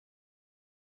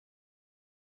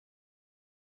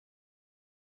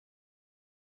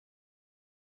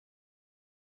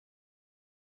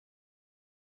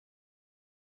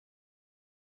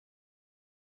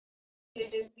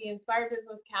is the Inspired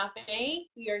Business Cafe.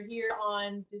 We are here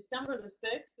on December the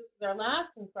 6th. This is our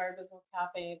last Inspired Business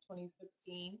Cafe of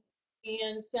 2016.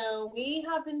 And so we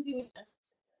have been doing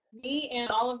this. Me and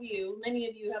all of you, many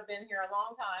of you have been here a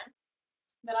long time,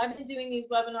 but I've been doing these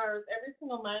webinars every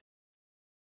single month.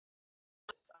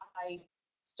 I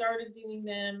started doing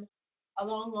them a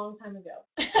long, long time ago.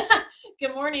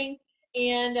 Good morning.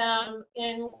 And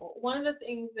one of the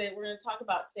things that we're going to talk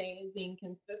about today is being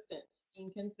consistent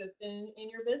in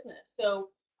your business. So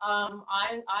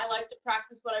I like to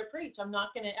practice what I preach. I'm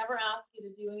not going to ever ask you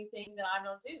to do anything that I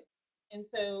don't do. And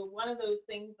so one of those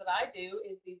things that I do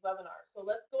is these webinars. So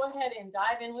let's go ahead and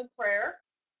dive in with prayer,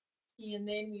 and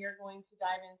then we are going to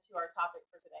dive into our topic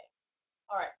for today.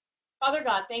 All right. Father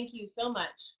God, thank you so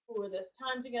much for this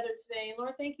time together today. And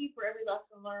Lord, thank you for every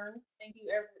lesson learned. Thank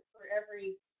you for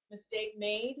every mistake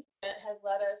made that has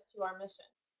led us to our mission.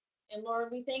 And Lord,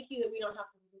 we thank you that we don't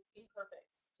have to be perfect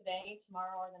today,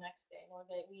 tomorrow, or the next day. Lord,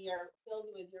 that we are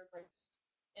filled with your grace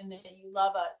and that you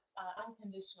love us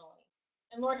unconditionally.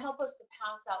 And Lord, help us to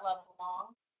pass that love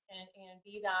along and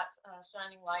be that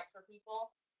shining light for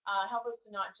people. Help us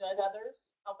to not judge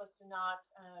others. Help us to not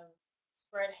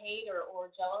spread hate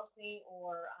or jealousy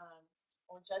or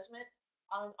judgment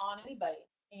on anybody.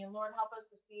 And Lord, help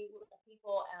us to see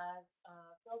people as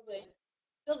filled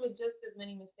with just as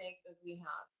many mistakes as we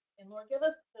have. And Lord, give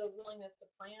us the willingness to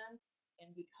plan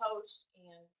and be coached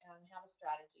and have a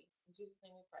strategy. In Jesus'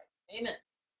 name we pray. Amen.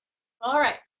 All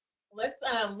right. Let's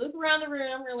loop around the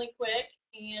room really quick.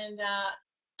 And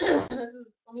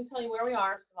let me tell you where we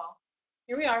are, first of all.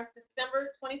 Here we are, December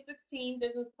 2016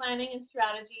 business planning and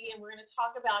strategy, and we're going to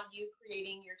talk about you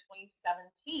creating your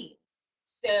 2017.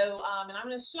 So, and I'm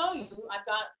going to show you, I've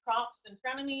got props in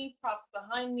front of me, props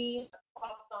behind me,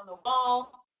 props on the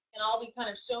wall, and I'll be kind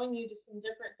of showing you just some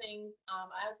different things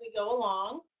as we go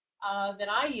along that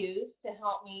I use to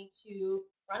help me to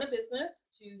run a business,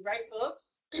 to write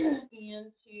books,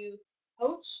 and to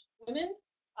coach women,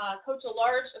 coach a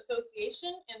large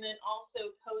association, and then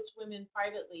also coach women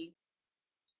privately.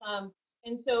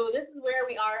 And so this is where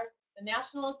we are, the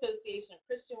National Association of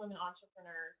Christian Women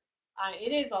Entrepreneurs.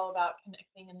 It is all about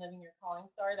connecting and living your calling.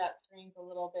 Sorry, that screen's a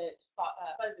little bit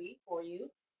fuzzy for you.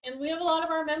 And we have a lot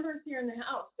of our members here in the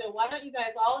house. So why don't you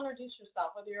guys all introduce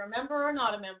yourself, whether you're a member or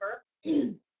not a member.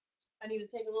 I need to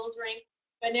take a little drink.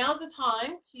 But now's the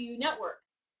time to network.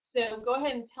 So go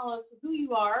ahead and tell us who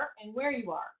you are and where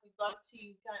you are. We'd love to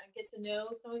kind of get to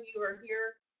know. Some of you are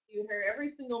here. You're here every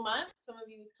single month. Some of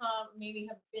you maybe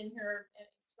have been here.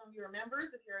 Some of you are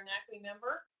members. If you're a NACWE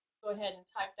member, go ahead and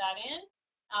type that in.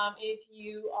 If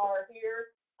you are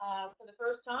here for the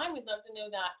first time, we'd love to know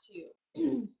that too.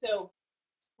 So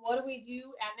what do we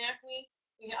do at NACWE?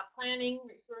 We have planning,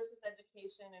 resources,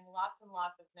 education, and lots of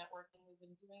networking. We've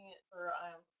been doing it for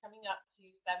coming up to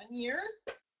 7 years.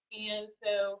 And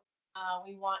so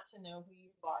we want to know who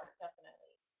you are, definitely.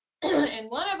 And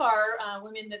one of our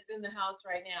women that's in the house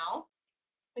right now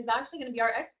is actually going to be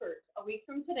our expert a week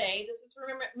from today. This is for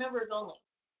members only.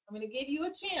 I'm going to give you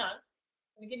a chance.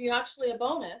 I'm going to give you actually a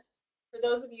bonus for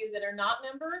those of you that are not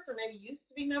members or maybe used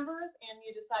to be members and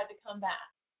you decide to come back.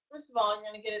 First of all, you're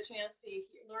going to get a chance to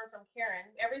learn from Karen.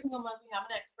 Every single month we have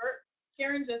an expert.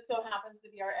 Karen just so happens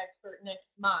to be our expert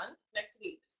next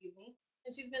week, excuse me.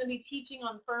 And she's going to be teaching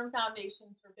on firm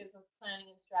foundations for business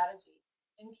planning and strategy.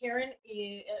 And Karen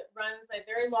runs a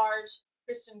very large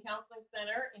Christian counseling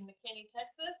center in McKinney,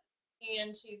 Texas.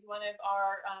 And she's one of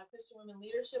our Christian women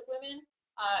leadership women.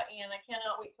 And I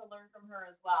cannot wait to learn from her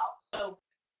as well. So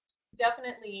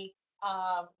definitely,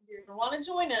 you're going to want to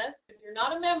join us. If you're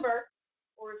not a member,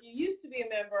 or if you used to be a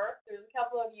member, there's a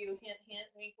couple of you, hint, hint,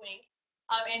 wink, wink,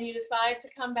 and you decide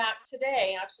to come back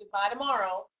today, actually by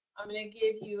tomorrow, I'm going to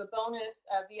give you a bonus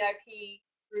VIP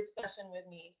group session with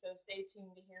me. So stay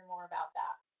tuned to hear more about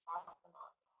that. Awesome.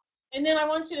 And then I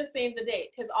want you to save the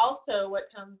date, because also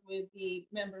what comes with the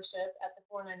membership at the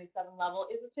 $497 level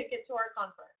is a ticket to our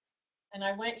conference. And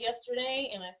I went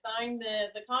yesterday and I signed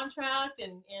the contract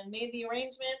and made the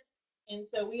arrangements. And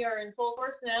so we are in full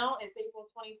force now. It's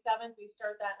April 27th. We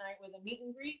start that night with a meet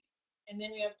and greet. And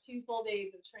then we have 2 full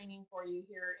days of training for you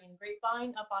here in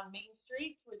Grapevine up on Main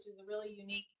Street, which is a really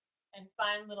unique and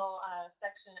fun little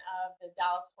section of the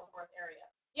Dallas-Fort Worth area.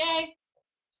 Yay!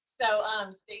 So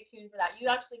stay tuned for that.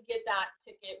 You actually get that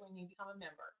ticket when you become a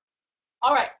member.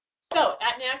 All right. So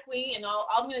at NACWE, and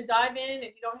I'm going to dive in.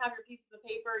 If you don't have your pieces of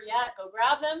paper yet, go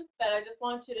grab them. But I just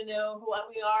want you to know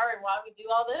what we are and why we do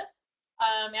all this.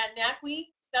 At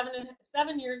NACWE,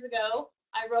 7 years ago,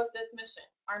 I wrote this mission.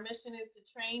 Our mission is to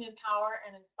train, empower,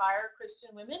 and inspire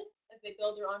Christian women as they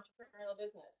build their entrepreneurial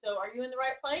business. So are you in the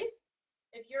right place?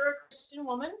 If you're a Christian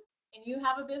woman, and you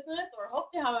have a business or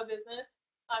hope to have a business,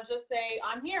 just say,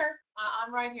 I'm here,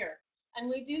 I'm right here. And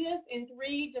we do this in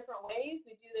 3 different ways.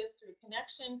 We do this through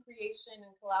connection, creation,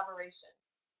 and collaboration.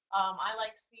 I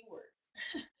like C words.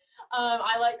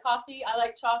 I like coffee, I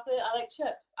like chocolate, I like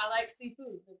chips, I like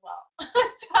seafoods as well.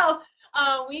 So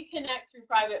we connect through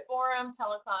private forum,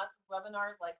 teleclasses,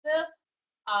 webinars like this,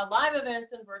 live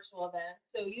events and virtual events.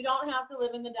 So you don't have to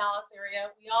live in the Dallas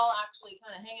area. We all actually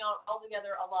kind of hang out all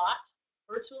together a lot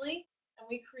virtually, and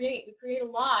we create a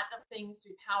lot of things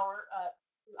through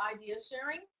through idea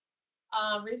sharing,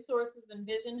 resources and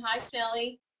vision. Hi,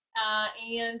 Shelley.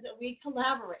 And we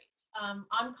collaborate.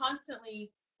 I'm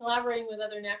constantly collaborating with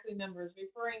other NACWE members,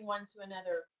 referring one to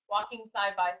another, walking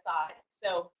side by side.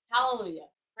 So, hallelujah.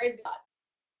 Praise God.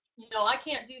 You know, I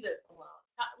can't do this alone.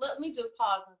 Let me just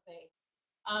pause and say,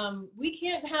 we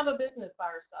can't have a business by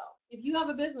ourselves. If you have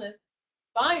a business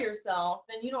by yourself,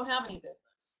 then you don't have any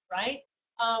business, right?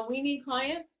 We need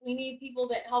clients. We need people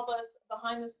that help us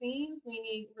behind the scenes. We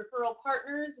need referral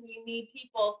partners. We need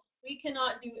people. We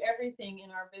cannot do everything in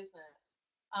our business,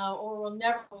 or we're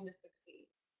never going to succeed.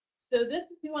 So this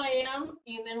is who I am,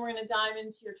 and then we're going to dive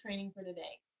into your training for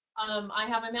today. I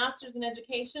have a master's in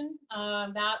education.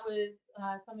 That was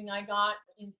something I got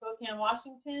in Spokane,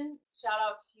 Washington. Shout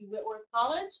out to Whitworth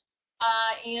College.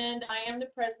 And I am the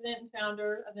president and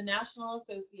founder of the National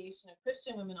Association of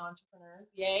Christian Women Entrepreneurs.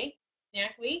 Yay,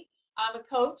 NACWE. I'm a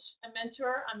coach, a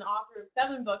mentor. I'm the author of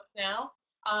 7 books now.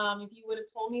 If you would have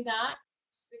told me that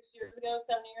 6 years ago,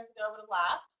 7 years ago, I would have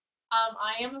laughed.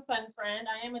 I am a fun friend.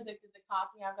 I am addicted to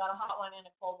coffee. I've got a hot one and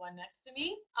a cold one next to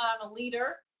me. I'm a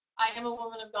leader. I am a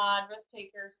woman of God, risk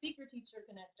taker, speaker, teacher,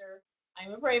 connector.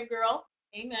 I'm a brave girl.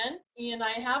 Amen. And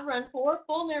I have run 4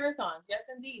 full marathons. Yes,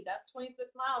 indeed. That's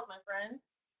 26 miles, my friends.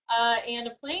 And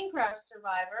a plane crash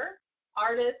survivor,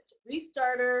 artist,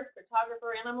 restarter,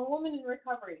 photographer, and I'm a woman in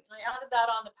recovery. And I added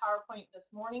that on the PowerPoint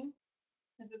this morning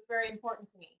because it's very important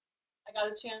to me. I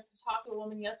got a chance to talk to a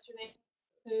woman yesterday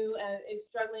who is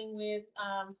struggling with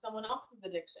someone else's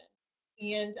addiction.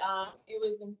 And it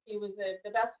was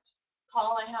the best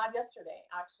call I had yesterday,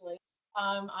 actually.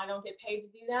 I don't get paid to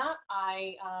do that.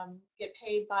 I get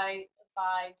paid by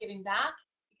giving back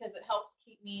because it helps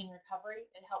keep me in recovery.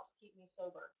 It helps keep me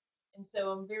sober. And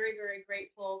so I'm very, very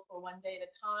grateful for one day at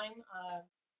a time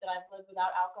that I've lived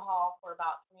without alcohol for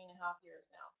about 3.5 years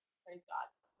now. Praise God.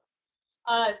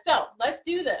 So let's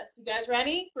do this. You guys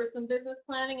ready for some business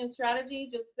planning and strategy?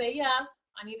 Just say yes.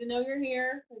 I need to know you're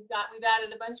here. We've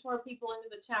added a bunch more people into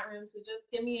the chat room, so just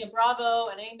give me a bravo,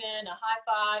 an amen, a high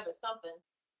five, or something,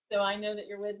 so I know that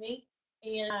you're with me.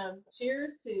 And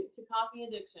cheers to coffee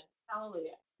addiction.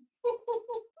 Hallelujah.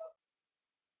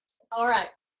 All right.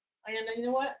 And you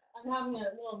know what? I'm having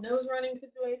a little nose running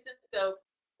situation, so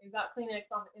we've got Kleenex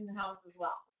in the house as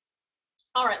well.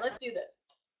 All right, let's do this.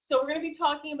 So we're going to be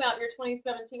talking about your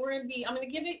 2017. I'm going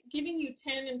to giving you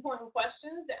 10 important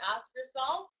questions to ask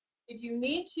yourself. If you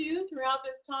need to, throughout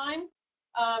this time,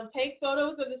 take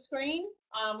photos of the screen.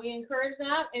 We encourage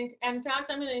that. And in fact,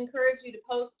 I'm going to encourage you to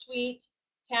post, tweet,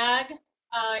 tag,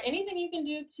 anything you can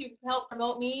do to help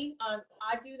promote me.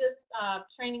 I do this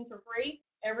training for free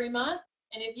every month.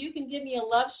 And if you can give me a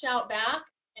love shout back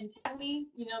and tag me,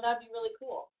 that'd be really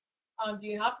cool. Do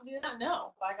you have to do that?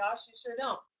 No, by gosh, you sure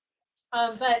don't.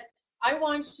 But I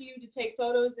want you to take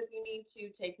photos if you need to,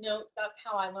 take notes. That's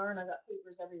how I learn. I've got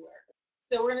papers everywhere.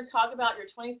 So we're going to talk about your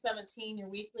 2017, your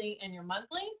weekly, and your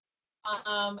monthly.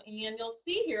 And you'll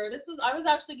see here, I was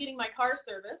actually getting my car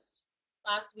serviced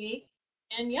last week.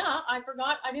 And yeah, I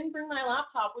forgot, I didn't bring my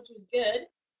laptop, which was good.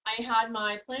 I had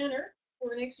my planner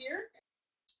for next year.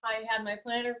 I had my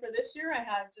planner for this year. I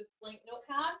had just blank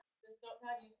notepad, this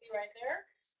notepad you see right there.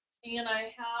 And I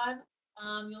had,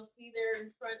 you'll see there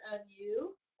in front of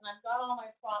you, and I've got all my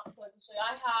prompts so I can show you.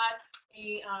 I had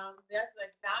this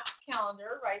exact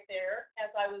calendar right there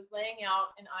as I was laying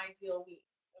out an ideal week,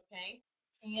 okay,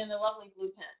 and a lovely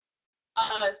blue pen.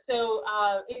 So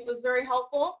it was very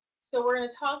helpful. So we're going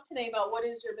to talk today about what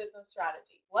is your business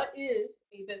strategy. What is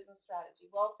a business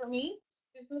strategy? Well, for me,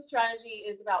 business strategy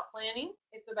is about planning.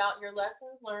 It's about your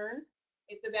lessons learned.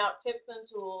 It's about tips and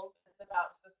tools. It's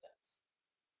about systems.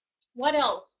 What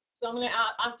else? So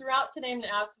throughout today, I'm going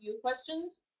to ask you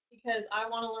questions because I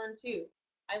want to learn too.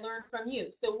 I learn from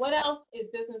you. So what else is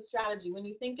business strategy? When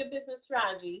you think of business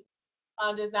strategy,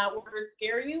 does that word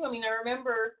scare you? I mean, I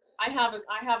remember I have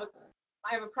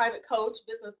a private coach,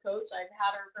 business coach. I've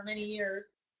had her for many years,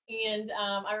 and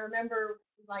I remember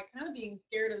like kind of being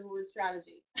scared of the word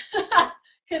strategy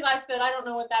because I said I don't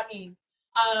know what that means.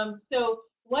 So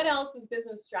what else is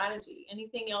business strategy?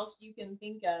 Anything else you can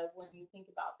think of when you think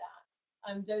about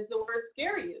that? Does the word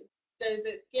scare you? Does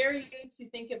it scare you to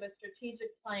think of a strategic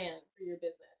plan for your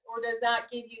business, or does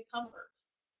that give you comfort?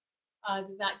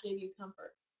 Does that give you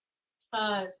comfort?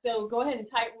 So go ahead and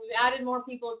type. We've added more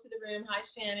people to the room. Hi,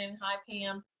 Shannon. Hi,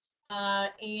 Pam.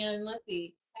 And let's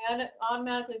see. I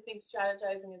automatically think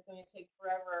strategizing is going to take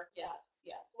forever. Yes,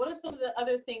 yes. What are some of the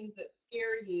other things that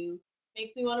scare you?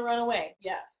 Makes me want to run away.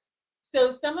 Yes.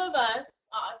 So some of us,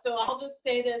 so I'll just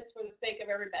say this for the sake of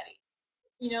everybody.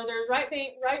 There's right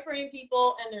brain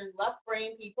people and there's left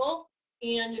brain people.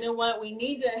 And you know what? We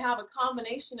need to have a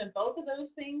combination of both of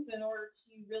those things in order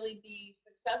to really be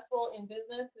successful in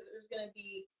business. There's going to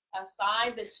be a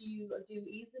side that you do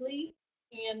easily,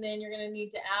 and then you're going to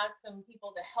need to add some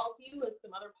people to help you with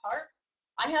some other parts.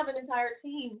 I have an entire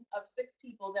team of 6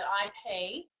 people that I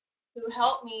pay who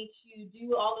help me to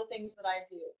do all the things that I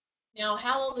do. Now,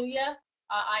 hallelujah,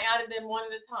 I added them one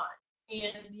at a time.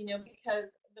 And,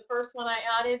 because the first one I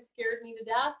added scared me to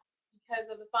death because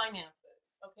of the finances.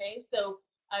 Okay, so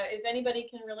if anybody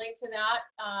can relate to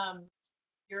that,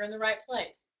 you're in the right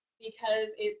place,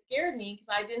 because it scared me because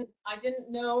I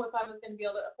didn't know if I was going to be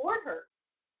able to afford her,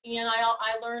 and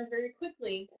I learned very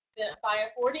quickly that by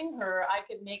affording her, I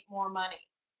could make more money.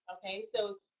 Okay,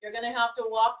 so you're going to have to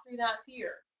walk through that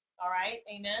fear. All right,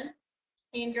 amen.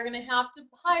 And you're going to have to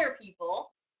hire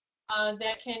people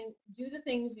that can do the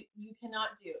things you cannot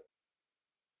do.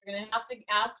 You're going to have to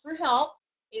ask for help.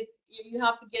 You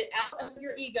have to get out of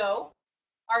your ego.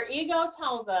 Our ego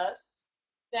tells us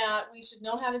that we should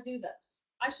know how to do this.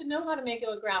 I should know how to make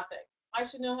a graphic. I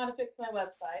should know how to fix my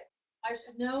website. I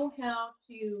should know how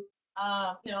to,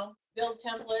 build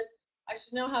templates. I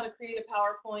should know how to create a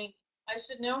PowerPoint. I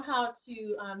should know how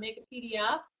to make a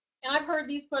PDF. And I've heard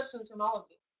these questions from all of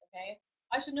you. Okay,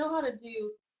 I should know how to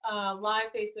do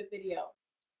live Facebook video.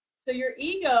 So your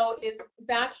ego is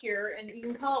back here, and you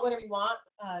can call it whatever you want,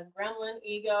 gremlin,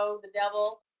 ego, the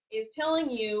devil, is telling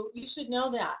you you should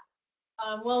know that.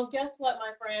 Well, guess what,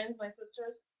 my friends, my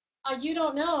sisters? You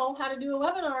don't know how to do a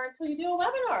webinar until you do a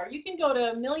webinar. You can go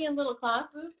to a million little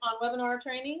classes on webinar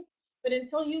training, but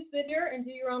until you sit here and do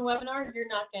your own webinar, you're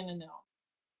not going to know.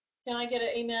 Can I get an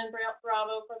amen,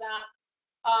 bravo for that?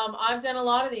 I've done a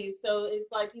lot of these, so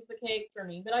it's like piece of cake for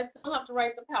me, but I still have to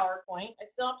write the PowerPoint. I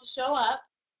still have to show up.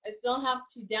 I still have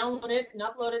to download it and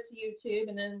upload it to YouTube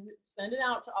and then send it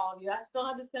out to all of you. I still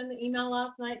had to send the email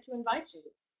last night to invite you.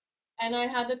 And I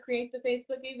had to create the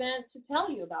Facebook event to tell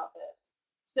you about this.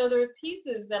 So there's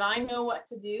pieces that I know what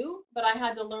to do, but I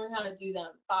had to learn how to do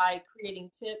them by creating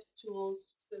tips, tools,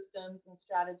 systems, and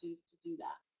strategies to do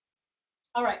that.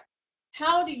 All right,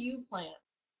 how do you plan?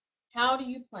 How do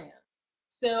you plan?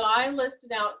 So I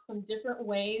listed out some different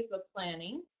ways of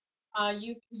planning.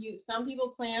 Some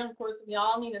people plan, of course, we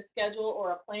all need a schedule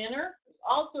or a planner. There's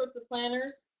all sorts of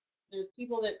planners. There's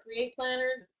people that create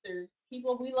planners. There's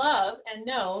people we love and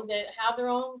know that have their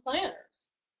own planners.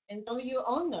 And some of you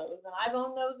own those, and I've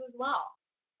owned those as well.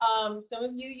 Some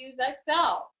of you use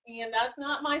Excel, and that's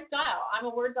not my style. I'm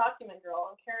a Word document girl,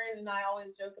 and Karen and I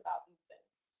always joke about these things.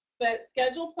 But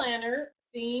schedule, planner,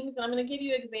 themes, and I'm going to give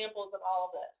you examples of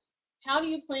all of this. How do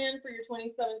you plan for your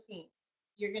 2017?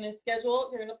 You're going to schedule,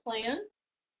 you're going to plan.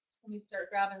 Let me start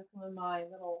grabbing some of my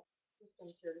little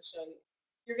systems here to show you.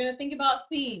 You're going to think about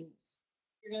themes.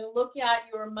 You're going to look at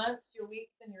your months, your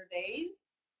weeks, and your days.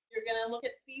 You're going to look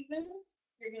at seasons.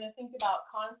 You're going to think about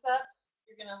concepts.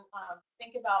 You're going to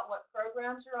think about what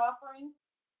programs you're offering.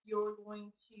 You're going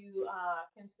to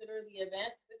consider the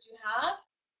events that you have.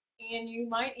 And you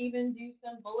might even do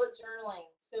some bullet journaling.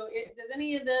 So does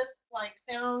any of this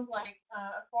sound like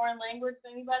a foreign language to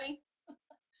anybody?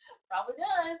 Probably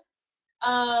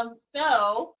does.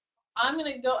 So I'm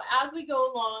going to go, as we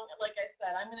go along, like I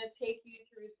said, I'm going to take you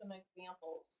through some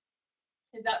examples.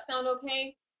 Does that sound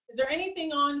okay? Is there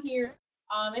anything on here,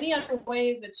 any other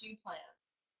ways that you plan?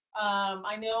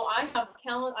 I know I have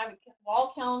a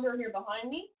wall calendar here behind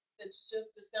me that's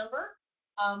just December.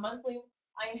 Monthly,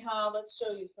 let's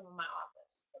show you some of my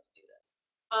office. Let's do this.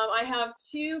 I have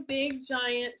 2 big,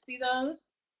 giant, see those?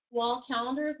 Wall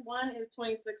calendars. One is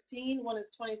 2016, one is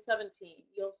 2017.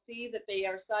 You'll see that they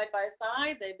are side by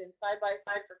side. They've been side by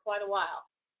side for quite a while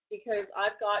because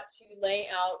I've got to lay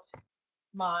out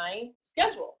my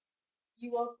schedule.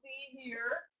 You will see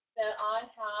here that I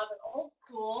have an old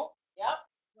school, yep,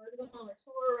 we're going on a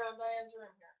tour around Diane's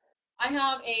room here. I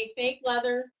have a fake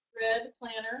leather red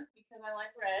planner because I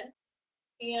like red,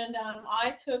 and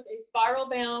I took a spiral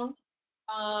bound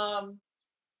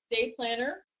day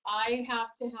planner. I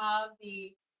have to have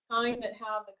the kind that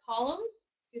have the columns.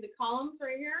 See the columns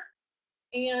right here?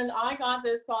 And I got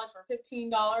this probably for $15.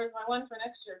 My one for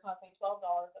next year cost me $12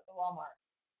 at the Walmart.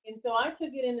 And so I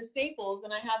took it into Staples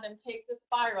and I had them take the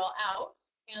spiral out,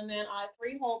 and then I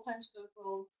 3-hole punched this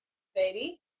little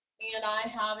baby, and I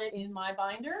have it in my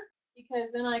binder because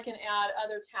then I can add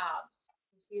other tabs.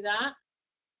 You see that?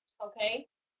 Okay.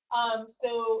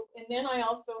 So, and then I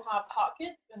also have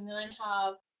pockets, and then I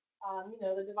have,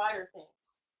 the divider things.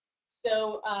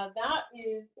 So that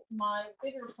is my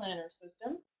bigger planner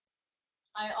system.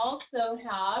 I also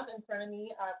have in front of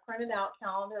me a printed out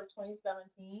calendar of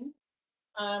 2017.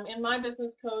 And my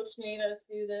business coach made us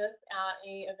do this at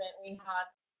a event we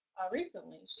had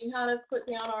recently. She had us put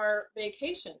down our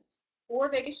vacations, 4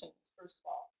 vacations, first of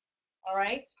all. All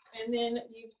right. And then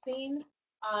you've seen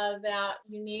that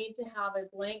you need to have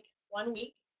a blank 1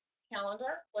 week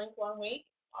calendar, blank 1 week.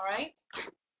 All right.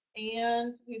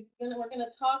 And we're going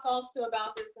to talk also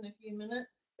about this in a few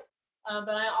minutes.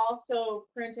 But I also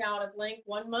print out a blank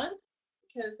 1 month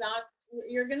because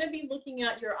you're going to be looking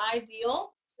at your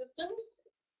ideal systems,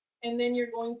 and then you're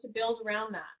going to build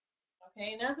around that.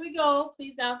 Okay, and as we go,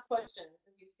 please ask questions.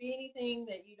 If you see anything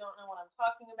that you don't know what I'm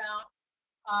talking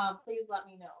about, please let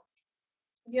me know.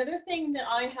 The other thing that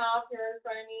I have here in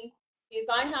front of me is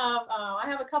I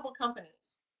have a couple companies.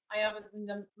 I have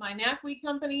my NACWE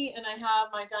company, and I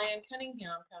have my Diane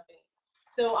Cunningham company.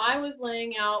 So I was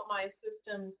laying out my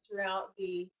systems throughout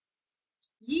the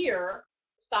year,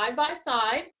 side by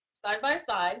side,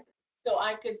 so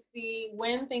I could see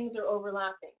when things are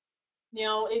overlapping.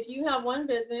 Now, if you have one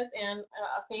business and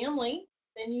a family,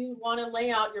 then you want to lay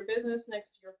out your business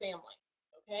next to your family.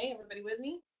 Okay, everybody with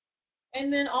me?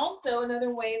 And then also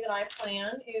another way that I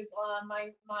plan is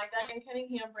my Diane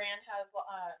Cunningham brand has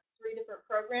 3 different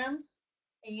programs.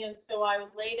 And so I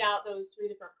laid out those 3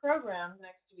 different programs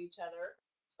next to each other,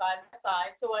 side by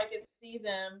side, so I could see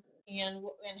them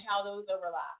and how those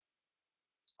overlap.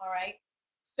 All right.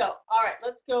 So, all right,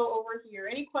 let's go over here.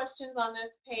 Any questions on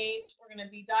this page? We're going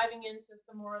to be diving into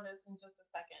some more of this in just a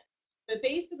second. But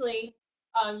basically,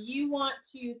 you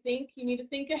need to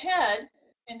think ahead,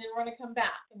 and then we're going to come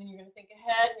back. And then you're going to think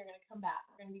ahead, and you're going to come back.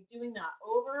 We're going to be doing that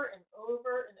over and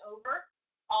over and over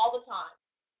all the time.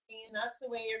 And that's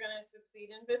the way you're going to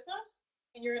succeed in business.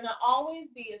 And you're going to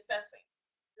always be assessing.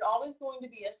 You're always going to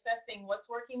be assessing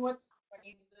what's working, what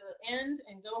needs to end,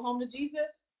 and go home to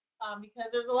Jesus. Because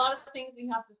there's a lot of things we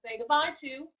have to say goodbye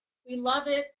to. We love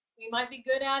it. We might be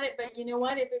good at it, but you know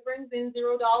what? If it brings in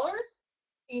 $0,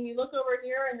 and you look over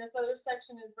here and this other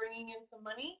section is bringing in some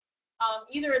money,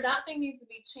 either that thing needs to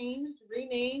be changed,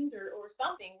 renamed, or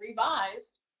something,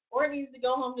 revised, or it needs to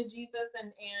go home to Jesus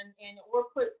and or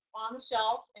put on the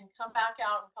shelf and come back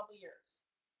out in a couple years.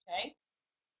 Okay.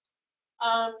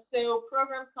 So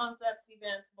programs, concepts,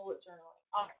 events, bullet journaling.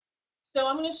 All right. So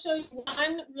I'm going to show you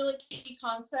one really key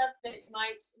concept that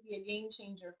might be a game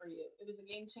changer for you. It was a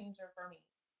game changer for me.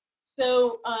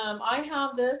 So I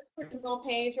have this little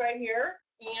page right here,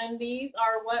 and these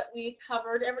are what we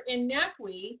covered. In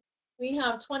NACWE, we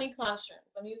have 20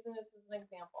 classrooms. I'm using this as an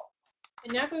example.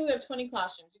 In NACWE, we have 20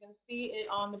 classrooms. You can see it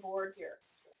on the board here.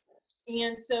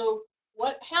 And so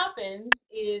what happens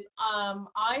is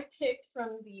I picked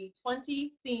from the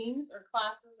 20 themes or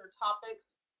classes or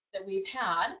topics that we've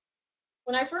had.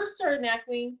 When I first started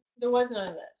NACWE, there was none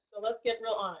of this. So let's get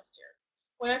real honest here.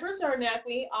 When I first started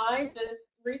NACWE, I just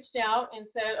reached out and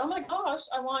said, oh my gosh,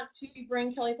 I want to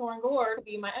bring Kelly Thorne Gore to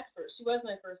be my expert. She was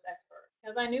my first expert.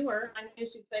 Because I knew her, I knew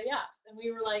she'd say yes. And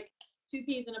we were like 2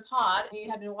 peas in a pod, and we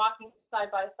had been walking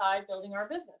side by side building our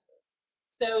businesses.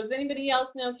 So does anybody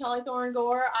else know Kelly Thorne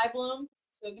Gore, iBloom?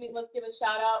 So let's give a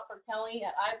shout out for Kelly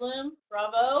at iBloom.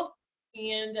 Bravo.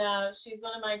 And she's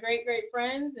one of my great, great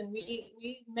friends. And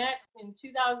we met in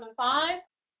 2005,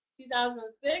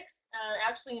 2006,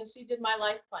 actually, and she did my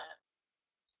life plan.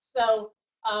 So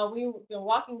we've been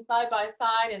walking side by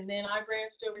side, and then I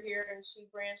branched over here, and she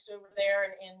branched over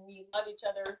there, and we love each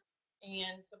other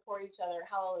and support each other.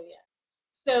 Hallelujah.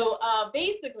 So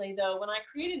basically, though, when I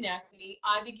created NACWE,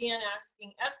 I began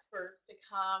asking experts to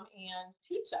come and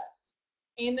teach us.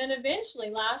 And then eventually,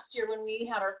 last year, when we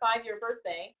had our 5-year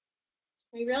birthday,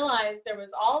 we realized there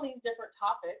was all these different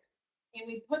topics, and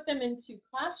we put them into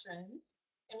classrooms,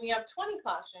 and we have 20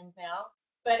 classrooms now.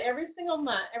 But every single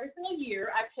month, every single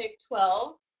year, I pick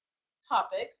 12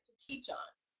 topics to teach on.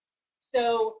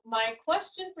 So my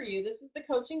question for you, this is the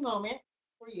coaching moment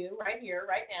for you right here,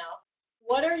 right now.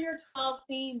 What are your 12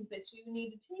 themes that you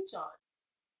need to teach on?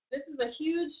 This is a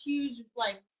huge, huge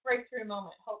breakthrough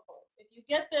moment, hopefully. If you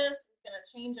get this, it's going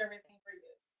to change everything for you.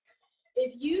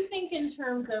 If you think in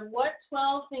terms of what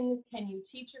 12 things can you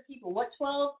teach your people, what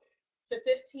 12 to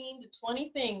 15 to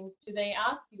 20 things do they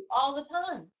ask you all the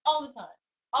time, all the time,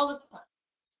 all the time?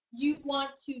 You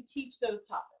want to teach those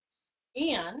topics.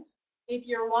 And if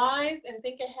you're wise and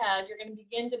think ahead, you're going to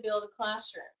begin to build a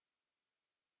classroom.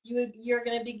 You're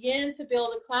going to begin to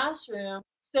build a classroom.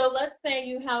 So let's say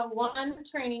you have one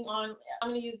training on, I'm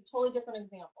going to use a totally different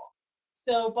example.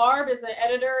 So Barb is an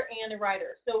editor and a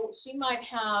writer. So she might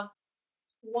have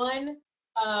one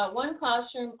one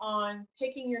classroom on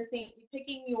picking your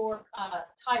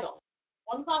title.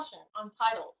 One classroom on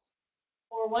titles,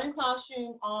 or one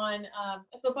classroom on.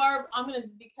 So Barb, I'm gonna,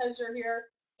 because you're here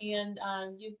and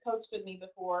you've coached with me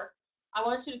before, I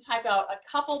want you to type out a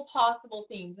couple possible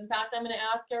themes. In fact, I'm going to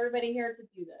ask everybody here to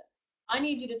do this. I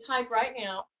need you to type right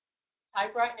now.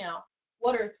 Type right now.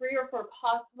 What are 3 or 4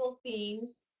 possible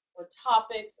themes or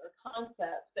topics or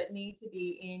concepts that need to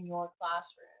be in your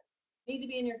classroom? Need to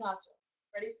be in your classroom.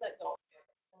 Ready, set, go.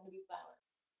 I'm going to be silent.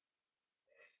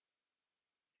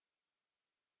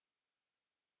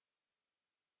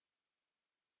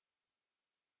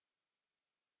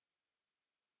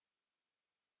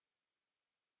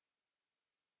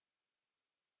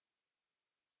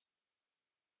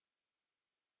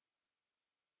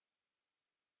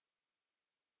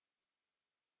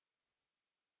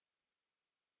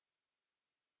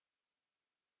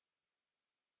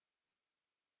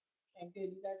 Okay,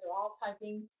 good. You guys are all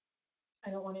typing.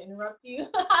 I don't want to interrupt you,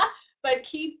 but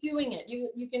keep doing it.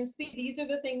 You can see these are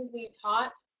the things we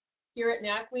taught here at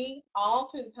NACWE all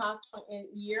through the past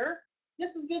year.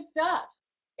 This is good stuff.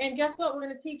 And guess what? We're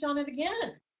going to teach on it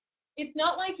again. It's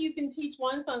not like you can teach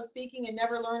once on speaking and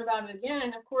never learn about it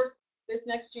again. Of course, this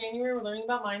next January, we're learning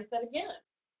about mindset again.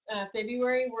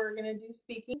 February, we're going to do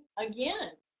speaking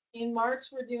again. In March,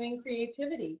 we're doing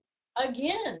creativity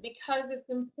again because it's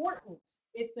important.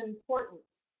 It's important.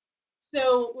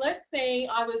 So let's say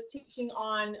I was teaching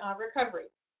on recovery.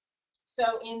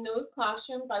 So in those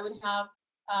classrooms, I would have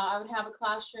a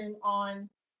classroom on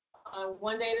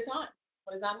one day at a time.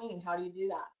 What does that mean? How do you do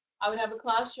that? I would have a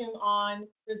classroom on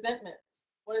resentments.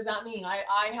 What does that mean?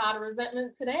 I had a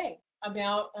resentment today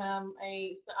about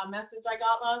a message I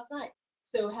got last night.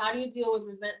 So how do you deal with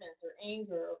resentments or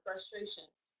anger or frustration?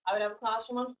 I would have a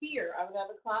classroom on fear. I would have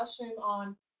a classroom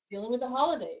on dealing with the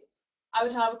holidays. I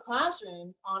would have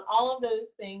classrooms on all of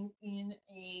those things in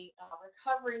a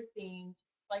recovery themed,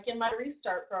 like in my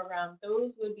restart program.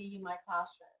 Those would be my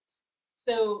classrooms.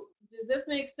 So does this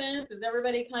make sense? Is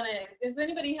everybody is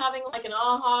anybody having like an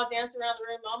aha dance around the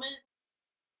room moment?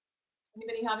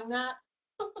 Anybody having that?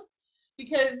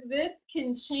 Because this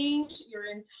can change your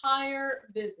entire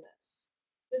business.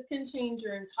 This can change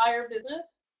your entire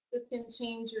business. This can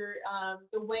change your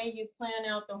the way you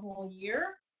plan out the whole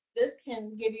year. This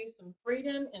can give you some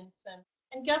freedom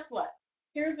and guess what?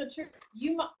 Here's the trick.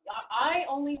 I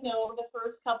only know the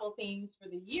first couple themes for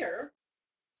the year.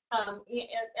 And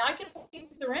I can keep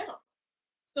this around.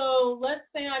 So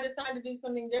let's say I decide to do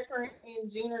something different in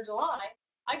June or July.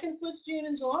 I can switch June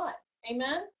and July.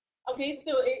 Amen. Okay,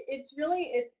 so it's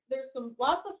really there's some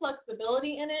lots of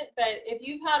flexibility in it, but if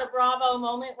you've had a bravo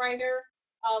moment right here,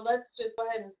 let's just go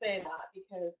ahead and say that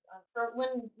because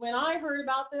when I heard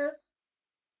about this,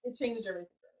 it changed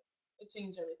everything for me. It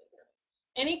changed everything for me.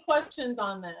 Any questions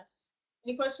on this?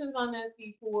 Any questions on this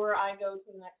before I go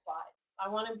to the next slide? I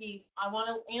want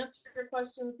to answer your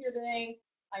questions here today.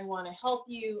 I want to help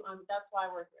you. That's why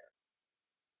we're here.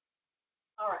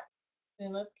 All right,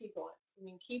 then let's keep going. I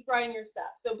mean, keep writing your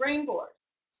stuff. So brain board.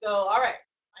 So all right,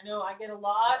 I know I get a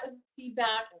lot of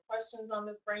feedback and questions on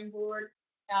this brain board.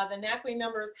 The NACWE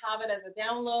members have it as a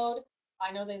download.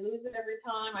 I know they lose it every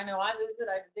time. I know I lose it.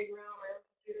 I have to dig around my own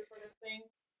computer for this thing.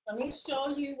 Let me show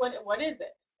you what is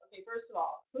it. Okay, first of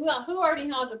all, who already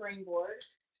has a brain board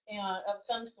of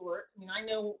some sort? I mean, I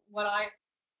know what I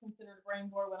consider a brain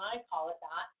board when I call it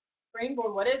that. Brain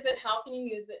board, what is it? How can you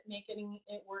use it? Making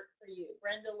it work for you.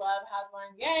 Brenda Love has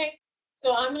one. Yay!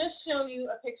 So I'm going to show you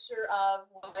a picture of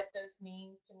what this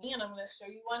means to me, and I'm going to show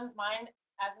you mine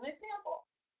as an example.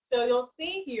 So you'll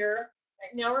see here.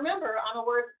 Now remember, I'm a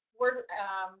Word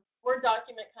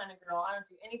document kind of girl. I don't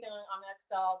do anything on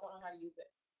Excel. Don't know how to use it.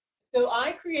 So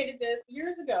I created this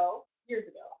years ago. Years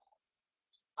ago.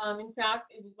 In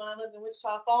fact, it was when I lived in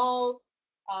Wichita Falls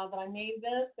that I made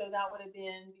this. So that would have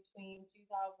been between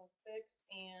 2006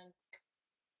 and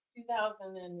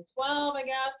 2012, I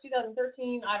guess,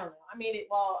 2013. I don't know. I made it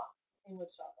while in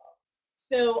Wichita Falls.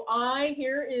 So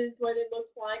here is what it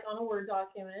looks like on a Word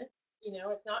document. You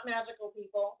know, it's not magical,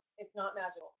 people. It's not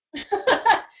magical.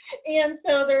 And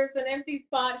so there's an empty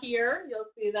spot here. You'll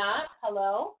see that.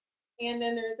 Hello. And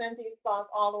then there's empty spots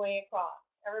all the way across.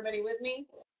 Everybody with me?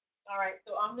 All right,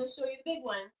 so I'm going to show you the big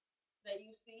one that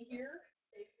you see here,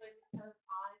 basically because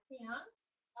I can.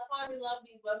 That's why we love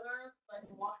these webinars, so I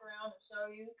can walk around and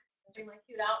show you my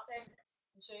cute outfit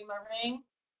and show you my ring.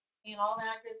 and all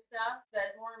that good stuff.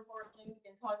 But more importantly, we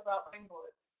can talk about brain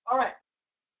boards. All right.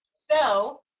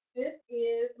 So this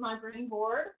is my brain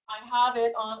board. I have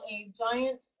it on a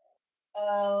giant,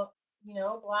 uh,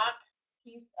 black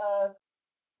piece of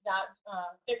that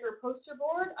thicker poster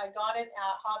board. I got it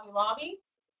at Hobby Lobby.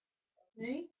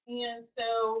 Okay. And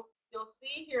so you'll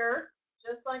see here,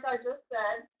 just like I just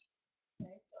said,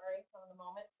 okay, sorry, for a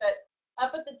moment, but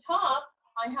up at the top,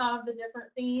 I have the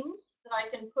different themes that I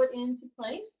can put into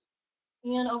place.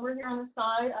 And over here on the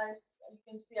side, you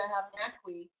can see I have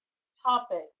NACWE,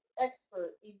 topic,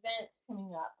 expert, events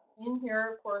coming up. In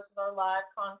here, of course, is our live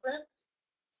conference.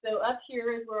 So up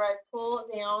here is where I pull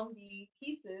down the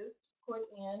pieces to put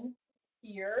in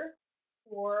here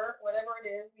for whatever it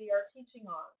is we are teaching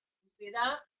on. You see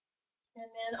that? And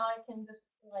then I can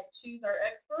just like choose our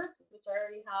experts, which I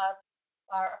already have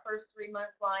our first 3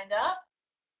 months lined up.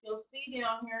 You'll see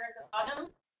down here at the bottom,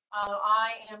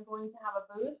 I am going to have a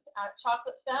booth at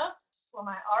Chocolate Fest for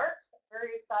my art. It's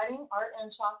very exciting. Art and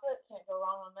chocolate, can't go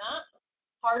wrong on that.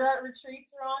 Hard art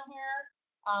retreats are on here.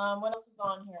 What else is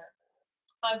on here?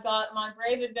 I've got my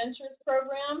Brave Adventures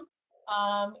program,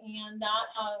 and that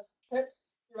has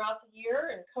trips throughout the year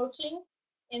and coaching.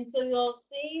 And so you'll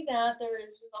see that there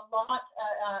is just a lot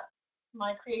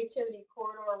my creativity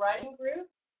corridor writing group.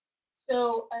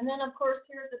 So, and then of course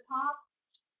here at the top,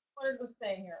 what does this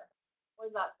say here? What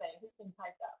does that say? Who can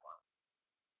type that one?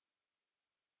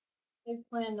 His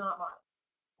plan, not mine.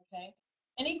 Okay.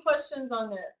 Any questions on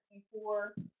this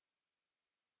before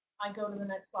I go to the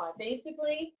next slide?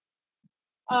 Basically,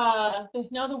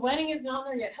 no, the wedding is not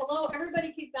there yet. Hello,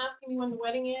 everybody keeps asking me when the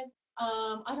wedding is.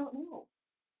 I don't know.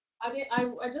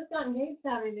 I just got engaged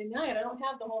Saturday night. I don't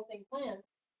have the whole thing planned.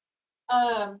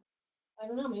 I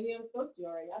don't know. Maybe I'm supposed to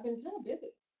already. I've been kind of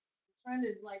busy. I'm trying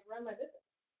to like run my business.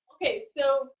 Okay,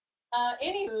 so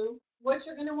anywho, what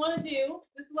you're gonna want to do.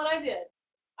 This is what I did.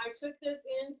 I took this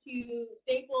into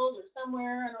Staples or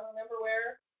somewhere. I don't remember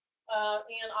where.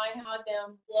 And I had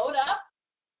them blow it up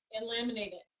and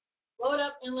laminate it. Blow it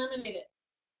up and laminate it.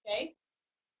 Okay.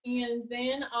 And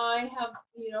then I have,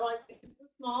 I use the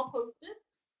small Post-its.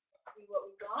 Let's see what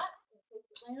we got in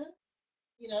Post-it land.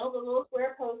 The little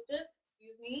square Post-its,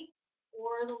 excuse me,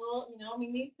 or the little, I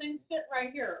mean, these things fit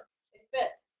right here. It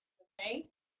fits, okay?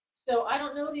 So I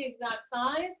don't know the exact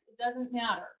size. It doesn't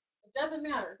matter. It doesn't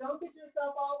matter. Don't get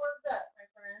yourself all worked up, my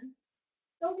friends.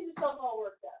 Don't get yourself all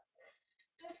worked up.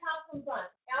 Just have some fun.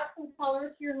 Add some color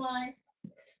to your life.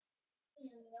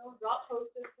 Drop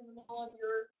Post-its in the middle of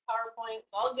your PowerPoint.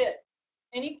 It's all good.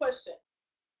 Any question?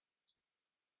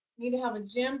 Need to have a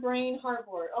gym brain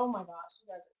heartboard. Oh my gosh, you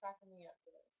guys are cracking me up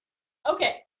today.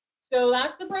 Okay, so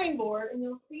that's the brain board, and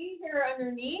you'll see here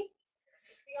underneath,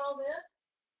 you see all this?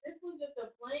 This was just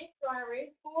a blank dry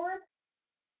erase board.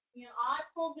 I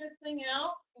pulled this thing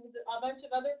out with a bunch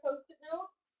of other Post-it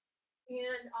notes,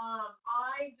 and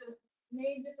I just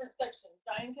made different sections.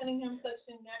 Diane Cunningham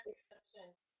section, NACWE section,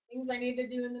 things I need to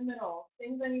do in the middle,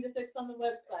 things I need to fix on the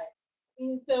website.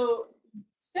 And so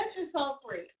set yourself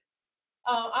free.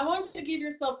 I want you to give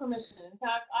yourself permission. In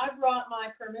fact, I brought my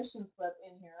permission slip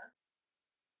in here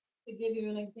to give you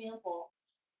an example.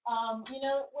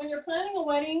 When you're planning a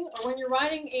wedding or when you're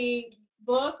writing a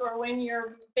book or when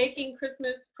you're baking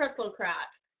Christmas pretzel crack,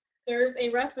 there's a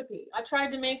recipe. I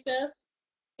tried to make this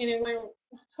and it went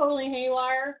totally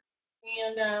haywire,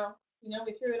 and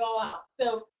we threw it all out.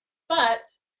 So,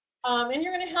 and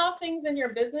you're going to have things in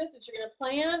your business that you're going to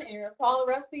plan and you're going to follow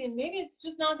the recipe, and maybe it's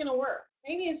just not going to work.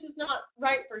 Maybe it's just not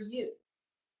right for you,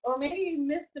 or maybe you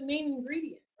missed the main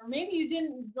ingredient, or maybe you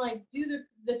didn't like do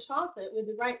the chocolate with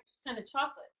the right kind of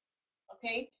chocolate.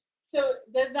 Okay, so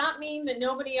does that mean that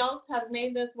nobody else has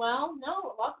made this well?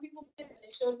 No, lots of people did.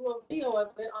 They showed a little video of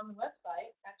it on the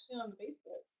website, actually on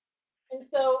Facebook. And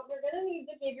so you're going to need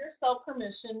to give yourself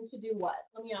permission to do what?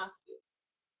 Let me ask you.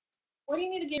 What do you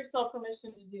need to give yourself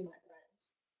permission to do, my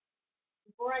friends?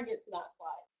 Before I get to that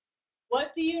slide,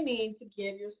 what do you need to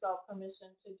give yourself permission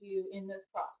to do in this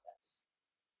process?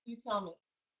 You tell me.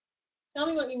 Tell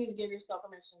me what you need to give yourself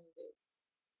permission to do.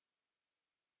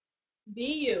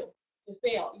 Be you. To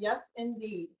fail. Yes,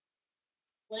 indeed.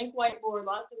 Blank whiteboard,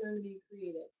 lots of room to be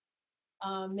creative.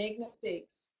 Make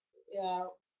mistakes.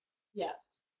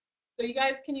 Yes. So you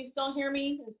guys, can you still hear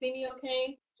me and see me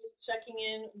okay? Just checking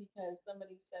in because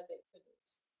somebody said they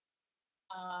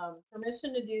couldn't.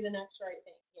 Permission to do the next right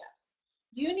thing. Yes.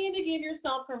 You need to give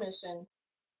yourself permission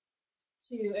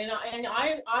to, and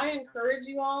I encourage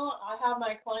you all. I have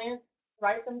my clients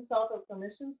write themselves a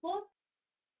permission slip.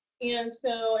 And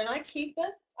so, and I keep this.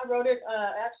 I wrote it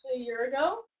actually a year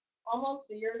ago,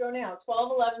 almost a year ago now,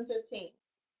 12/11/15.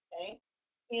 Okay.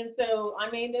 And so I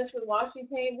made this with washi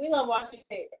tape. We love washi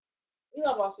tape. We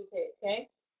love washi tape, okay?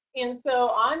 And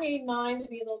so I made mine to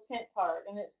be a little tent card,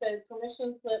 and it says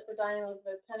permission slip for Diane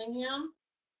Elizabeth Cunningham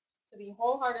to be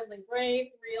wholeheartedly brave,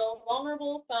 real,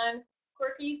 vulnerable, fun,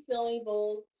 quirky, silly,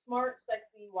 bold, smart,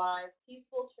 sexy, wise,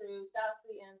 peaceful, true,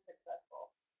 sassy, and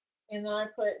successful. And then I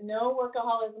put no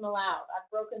workaholism allowed.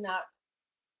 I've broken that.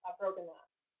 I've broken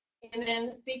that. And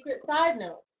then secret side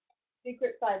notes.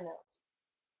 Secret side notes.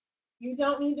 You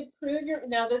don't need to prove your,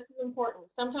 now this is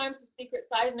important. Sometimes the secret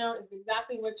side note is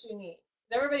exactly what you need.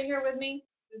 Is everybody here with me?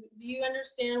 Do you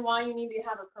understand why you need to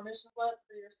have a permission slip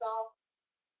for yourself?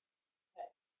 Okay.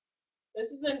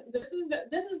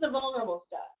 This is the vulnerable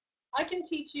stuff. I can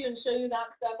teach you and show you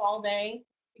that stuff all day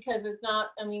because it's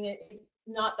not, I mean, it's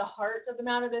not the heart of the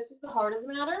matter. This is the heart of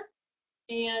the matter.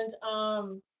 And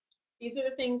these are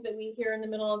the things that we hear in the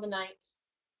middle of the night.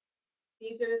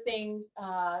 These are the things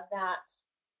that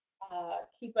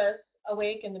keep us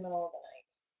awake in the middle of the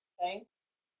night.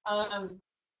 Okay.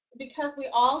 Because we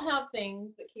all have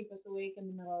things that keep us awake in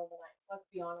the middle of the night. Let's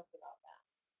be honest about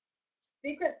that.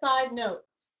 Secret side notes.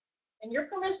 And your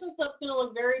permission slip's going to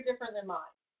look very different than mine.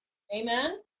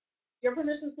 Amen? Your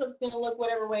permission slip's going to look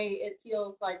whatever way it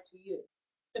feels like to you.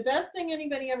 The best thing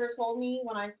anybody ever told me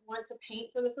when I went to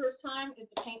paint for the first time is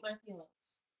to paint my feelings.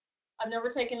 I've never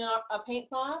taken a paint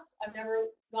class. I've never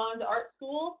gone to art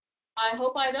school. I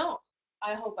hope I don't.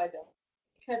 I hope I don't.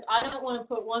 Because I don't want to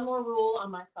put one more rule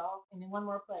on myself and in one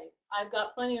more place. I've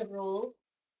got plenty of rules.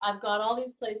 I've got all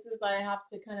these places that I have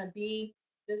to kind of be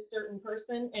this certain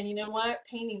person. And you know what?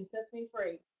 Painting sets me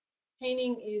free.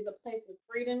 Painting is a place of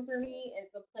freedom for me.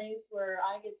 It's a place where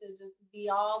I get to just be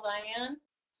all Diane.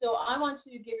 So I want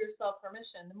you to give yourself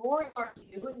permission. The more you are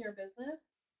you in your business,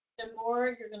 the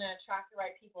more you're going to attract the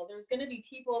right people. There's going to be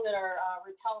people that are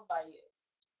repelled by you.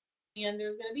 And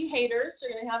there's going to be haters.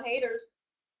 You're going to have haters.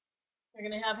 You're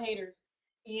going to have haters.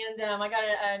 And I got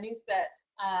a new set.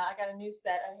 I got a new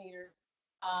set of haters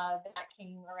that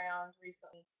came around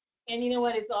recently. And you know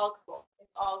what? It's all cool.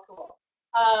 It's all cool.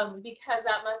 Because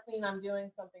that must mean I'm doing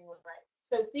something right.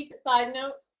 So secret side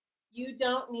notes, you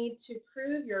don't need to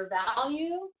prove your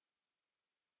value,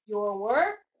 your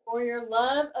work, or your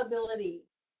love ability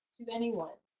to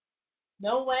anyone.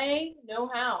 No way, no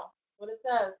how. What it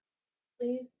says,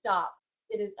 please stop.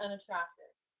 It is unattractive.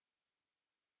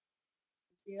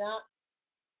 See that?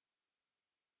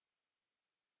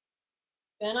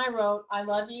 Then I wrote, I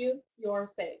love you, you're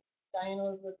safe. Diane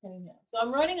Elizabeth Cunningham. So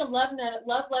I'm writing a love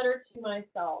letter to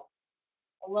myself.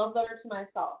 A love letter to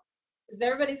myself. Does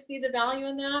everybody see the value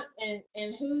in that?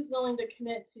 And who's willing to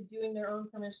commit to doing their own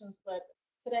permission slip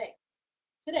today?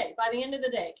 Today, by the end of the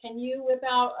day, can you whip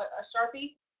out a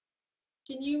Sharpie?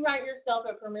 Can you write yourself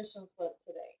a permission slip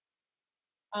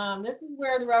today? This is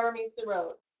where the rubber meets the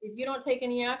road. If you don't take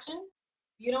any action,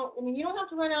 you don't have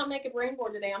to run out and make a brain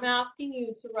board today. I'm asking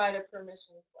you to write a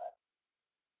permission slip.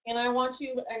 And I want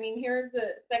you, here's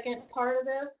the second part of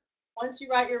this. Once you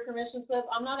write your permission slip,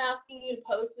 I'm not asking you to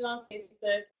post it on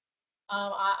Facebook.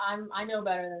 I know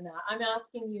better than that. I'm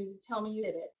asking you to tell me you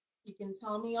did it. You can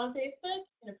tell me on Facebook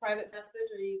in a private message,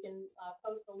 or you can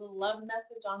post a little love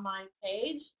message on my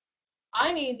page.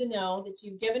 I need to know that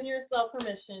you've given yourself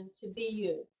permission to be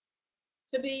you.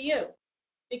 To be you.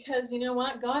 Because you know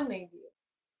what? God made you.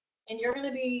 And you're going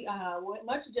to be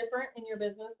much different in your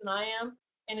business than I am,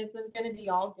 and it's going to be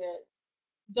all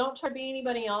good. Don't try to be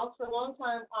anybody else. For a long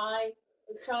time, I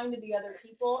was trying to be other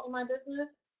people in my business,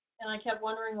 and I kept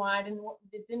wondering why it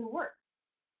didn't work.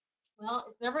 Well,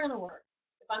 it's never going to work.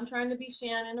 If I'm trying to be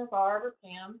Shannon or Barb or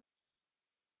Pam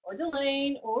or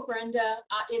Delane or Brenda,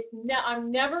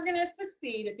 I'm never going to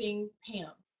succeed at being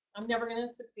Pam. I'm never going to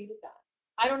succeed at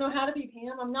that. I don't know how to be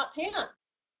Pam. I'm not Pam.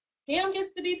 Pam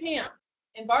gets to be Pam,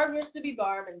 and Barb gets to be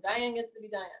Barb, and Diane gets to be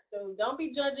Diane. So don't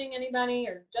be judging anybody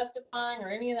or justifying or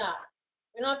any of that.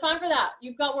 We don't have time for that.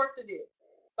 You've got work to do.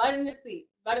 Butt in the seat.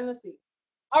 Butt in the seat.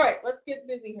 All right, let's get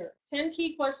busy here. 10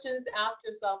 key questions to ask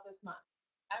yourself this month.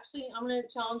 Actually, I'm going to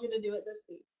challenge you to do it this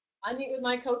week. I meet with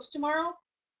my coach tomorrow,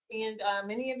 and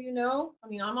many of you know,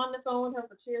 I'm on the phone with her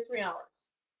for 2 or 3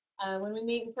 hours. When we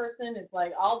meet in person, it's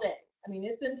like all day.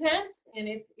 It's intense, and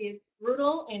it's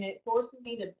brutal, and it forces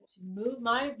me to move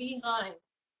my behind.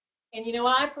 And you know,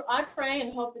 I pray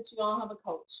and hope that you all have a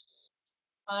coach.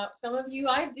 Some of you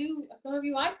I do, some of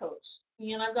you I coach,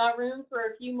 and I've got room for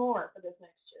a few more for this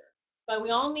next year. But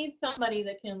we all need somebody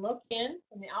that can look in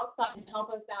from the outside and help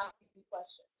us ask these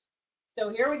questions. So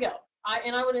here we go.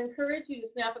 I would encourage you to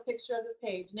snap a picture of this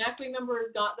page. NACWE members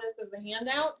got this as a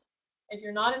handout. If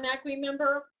you're not a NACWE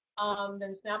member,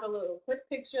 then snap a little quick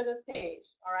picture of this page.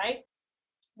 All right.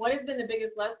 What has been the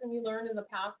biggest lesson you learned in the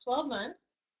past 12 months?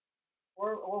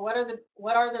 or what are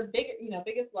the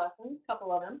biggest lessons, a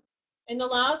couple of them. In the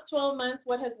last 12 months,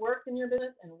 what has worked in your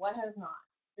business and what has not.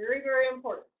 Very, very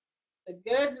important. The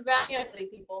good, the bad, the ugly,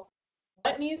 people.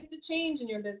 What needs to change in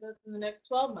your business in the next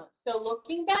 12 months? So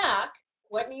looking back,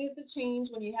 what needs to change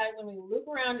when we loop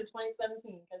around to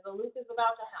 2017, because the loop is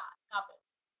about to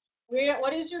happen.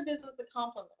 What is your business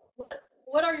accomplishment?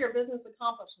 What are your business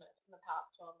accomplishments in the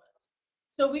past 12 months?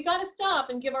 So we got to stop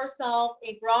and give ourselves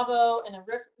a bravo and a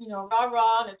rah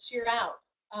rah and a cheer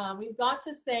out. We've got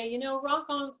to say, rock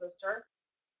on, sister.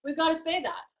 We've got to say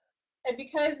that. And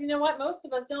because you know what, most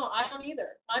of us don't. I don't either.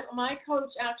 My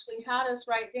coach actually had us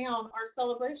write down our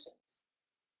celebrations.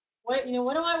 What do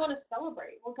I want to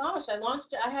celebrate? Well, gosh,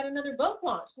 I had another book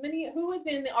launched. Who was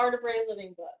in the Art of Brave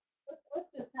Living book?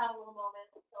 Let's just have a little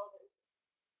moment of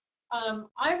celebration.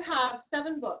 I have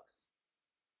 7 books,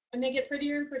 and they get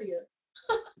prettier and prettier.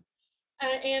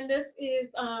 And this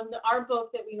is our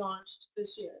book that we launched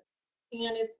this year,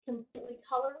 and it's completely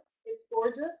color. It's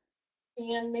gorgeous,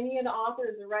 and many of the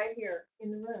authors are right here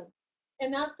in the room,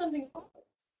 and that's something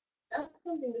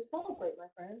to celebrate, my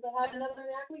friends. I had another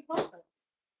NACWE conference.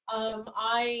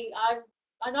 I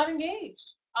got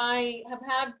engaged. I have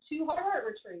had 2 heart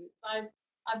retreats.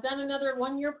 I've done another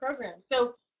 1-year program.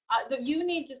 So you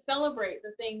need to celebrate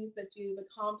the things that you've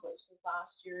accomplished this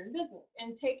last year in business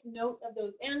and take note of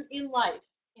those. And in life,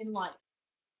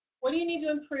 what do you need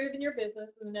to improve in your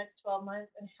business in the next 12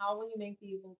 months, and how will you make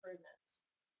these improvements?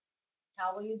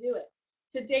 How will you do it?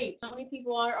 To date, how many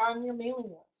people are on your mailing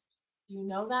list? Do you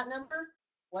know that number?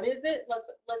 What is it?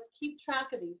 Let's keep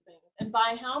track of these things. And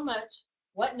by how much,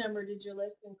 what number did your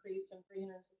list increase in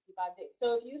 365 days?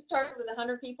 So if you started with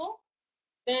 100 people,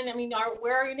 then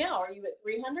where are you now? Are you at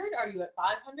 300? Are you at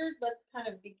 500? Let's kind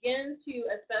of begin to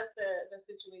assess the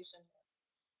situation here.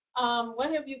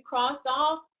 What have you crossed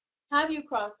off? Have you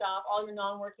crossed off all your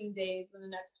non-working days in the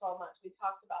next 12 months? We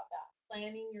talked about that.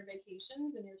 Planning your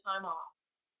vacations and your time off.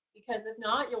 Because if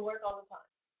not, you'll work all the time.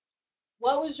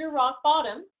 What was your rock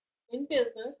bottom in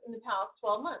business in the past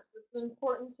 12 months? This is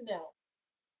important to know.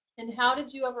 And how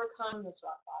did you overcome this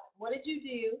rock bottom? What did you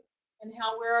do, and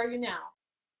where are you now?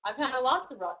 I've had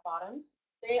lots of rock bottoms.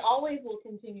 They always will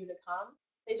continue to come.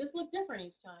 They just look different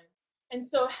each time. And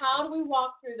so how do we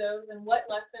walk through those, and what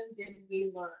lesson did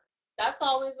we learn? That's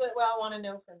always what I want to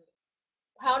know from you.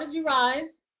 How did you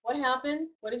rise? What happened?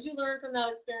 What did you learn from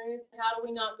that experience? And how do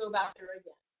we not go back there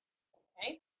again?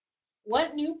 Okay.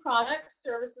 What new products,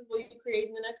 services will you create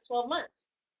in the next 12 months?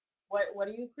 What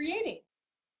are you creating?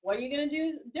 What are you going to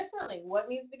do differently? What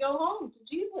needs to go home to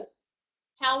Jesus?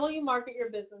 How will you market your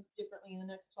business differently in the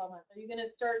next 12 months? Are you going to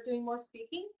start doing more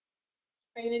speaking?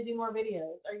 Are you going to do more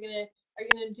videos? Are you going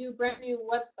to do a brand new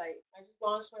website? I just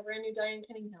launched my brand new Diane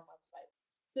Cunningham website.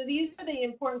 So these are the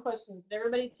important questions. Did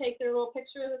everybody take their little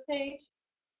picture of this page?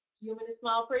 You want me to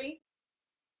smile pretty?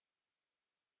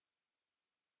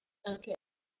 Okay.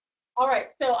 All right.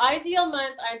 So ideal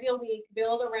month, ideal week,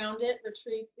 build around it,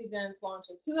 retreats, events,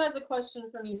 launches. Who has a question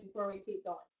for me before we keep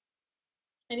going?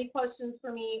 Any questions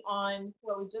for me on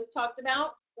what we just talked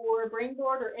about, or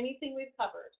Brainboard, or anything we've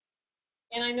covered?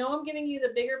 And I know I'm giving you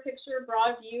the bigger picture,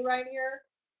 broad view right here.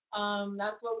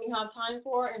 That's what we have time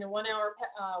for in a 1-hour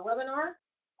webinar.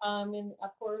 And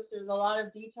of course, there's a lot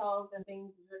of details and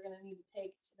things that you're going to need to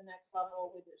take to the next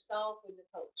level with yourself, with your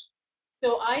coach.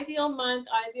 So ideal month,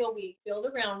 ideal week, build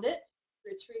around it,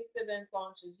 retreats, events,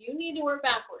 launches. You need to work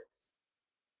backwards.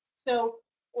 So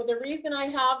the reason I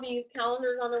have these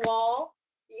calendars on the wall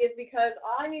is because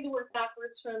I need to work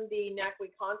backwards from the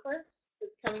NACWE conference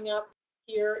that's coming up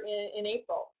here in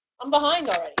April. I'm behind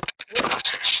already.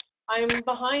 I'm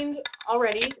behind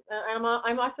already.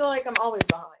 I feel like I'm always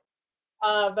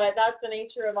behind. But that's the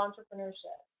nature of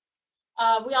entrepreneurship.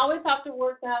 We always have to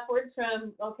work backwards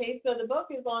from, okay, so the book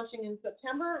is launching in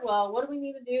September. Well, what do we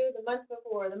need to do the month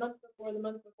before, the month before, the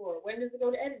month before? When does it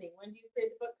go to editing? When do you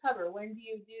create the book cover? When do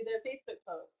you do the Facebook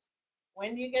posts?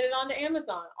 When do you get it onto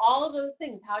Amazon? All of those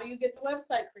things. How do you get the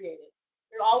website created?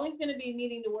 You're always going to be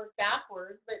needing to work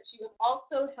backwards, but you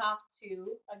also have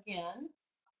to, again,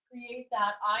 create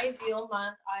that ideal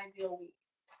month, ideal week.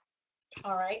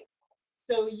 All right.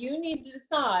 So you need to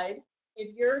decide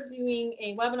if you're doing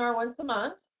a webinar once a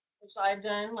month, which I've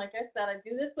done. Like I said, I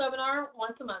do this webinar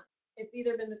once a month. It's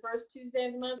either been the first Tuesday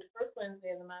of the month, the first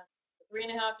Wednesday of the month, for 3.5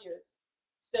 years.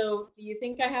 So do you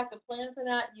think I have to plan for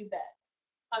that? You bet.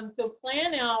 So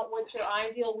plan out what your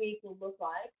ideal week will look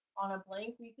like on a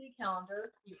blank weekly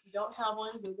calendar. If you don't have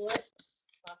one, Google it. It's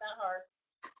not that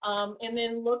hard. And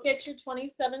then look at your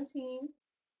 2017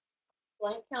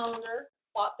 blank calendar,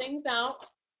 plot things out.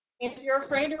 And if you're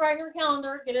afraid to write your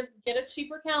calendar, get a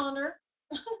cheaper calendar.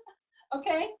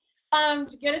 Okay?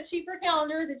 To get a cheaper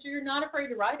calendar that you're not afraid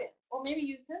to write in, or maybe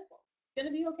use pencil. It's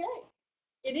going to be okay.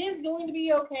 It is going to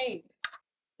be okay.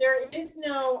 There is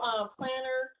no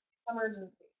planner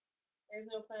emergency. There's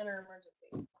no planner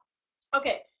emergency.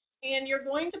 Okay, and you're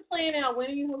going to plan out, when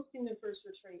are you hosting the first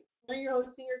retreat? When are you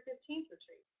hosting your 15th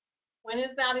retreat? When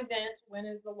is that event? When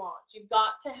is the launch? You've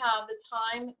got to have the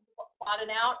time plotted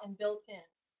out and built in.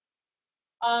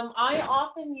 I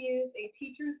often use a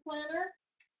teacher's planner.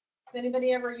 Has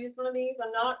anybody ever used one of these?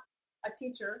 I'm not a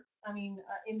teacher. I mean,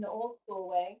 in the old school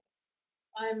way.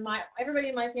 Everybody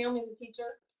in my family is a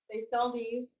teacher. They sell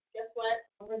these. Guess what?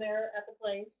 Over there at the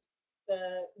place,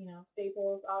 the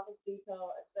Staples, Office Depot,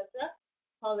 etc.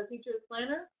 It's called the teacher's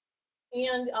planner,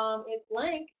 and it's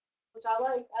blank, which I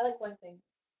like. I like blank things,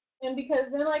 and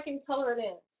because then I can color it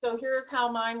in. So here's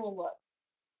how mine will look.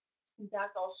 In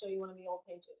fact, I'll show you one of the old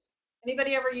pages.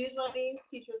 Anybody ever use one of these,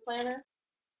 teacher planner?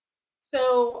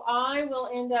 So I will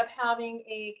end up having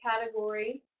a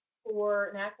category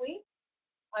for NACWE.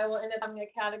 I will end up having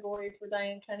a category for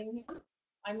Diane Cunningham.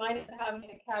 I might end up having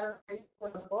a category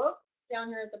for the book down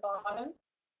here at the bottom.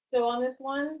 So on this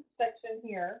one section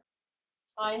here,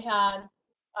 I had,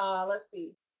 let's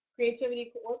see,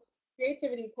 creativity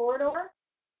corridor,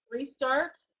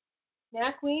 restart,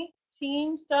 NACWE,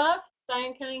 team stuff,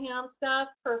 Diane Cunningham stuff,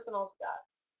 personal stuff.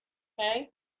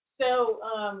 Okay, so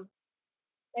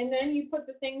and then you put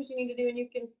the things you need to do, and you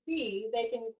can see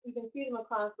you can see them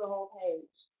across the whole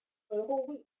page for the whole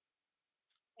week.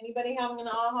 Anybody having an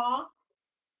aha?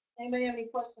 Anybody have any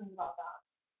questions about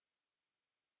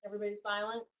that? Everybody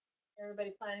silent?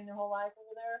 Everybody planning their whole life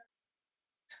over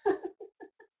there?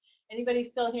 Anybody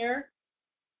still here?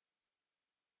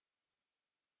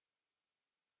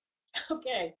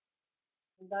 Okay,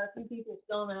 we've got a few people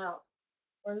still in the house.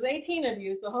 There's 18 of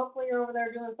you, so hopefully you're over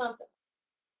there doing something.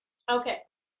 Okay,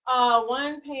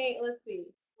 one page, let's see,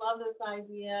 love this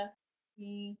idea.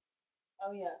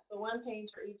 Oh yeah, so one page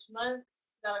for each month.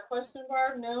 Is that a question,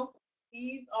 Barb? No.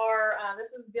 These are,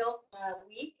 this is built a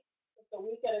week. It's a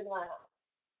week at a glance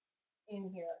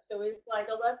in here. So it's like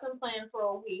a lesson plan for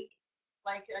a week,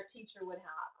 like a teacher would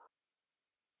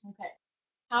have. Okay.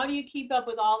 How do you keep up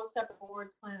with all the separate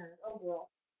boards planners? Oh, girl.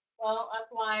 Well,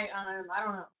 that's why, I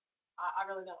don't know. I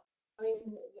really don't. I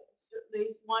mean,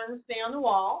 these ones stay on the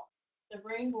wall. The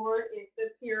brain board, it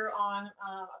sits here on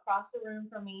across the room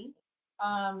from me.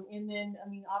 And then, I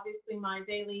mean, obviously my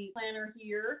daily planner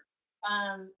here.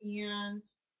 And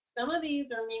some of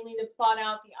these are mainly to plot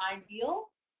out the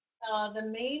ideal. The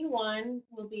main one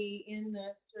will be in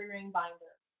this 3-ring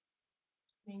binder.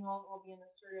 Main one will be in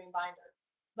this 3-ring binder.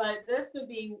 But this would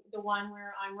be the one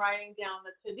where I'm writing down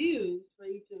the to-dos for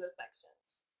each of the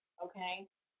sections. Okay.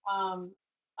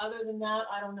 Other than that,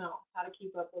 I don't know how to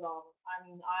keep up with all of them. I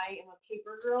mean, I am a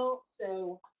paper girl,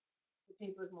 so the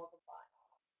papers multiply.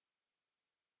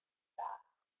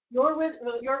 Your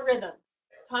rhythm,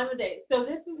 time of day. So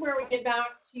this is where we get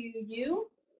back to you,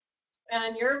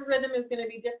 and your rhythm is going to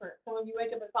be different. Some of you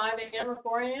wake up at 5 a.m. or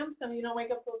 4 a.m. Some of you don't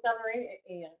wake up till 7 or 8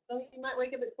 a.m. Some of you might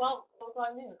wake up at 12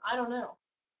 o'clock noon. I don't know.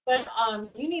 But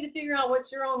you need to figure out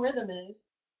what your own rhythm is.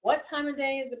 What time of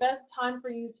day is the best time for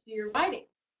you to do your writing?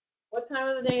 What time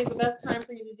of the day is the best time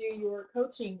for you to do your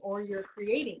coaching or your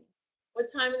creating? What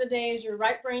time of the day is your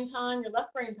right brain time, your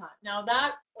left brain time? Now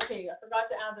that, okay, I forgot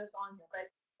to add this on here, but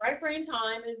right brain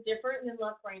time is different than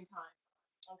left brain time,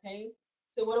 okay?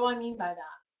 So what do I mean by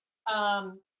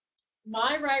that?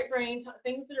 My right brain,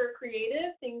 things that are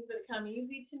creative, things that come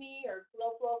easy to me or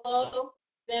flow,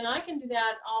 then I can do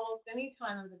that almost any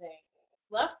time of the day.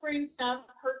 Left brain stuff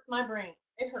hurts my brain.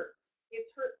 It hurts.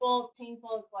 It's hurtful,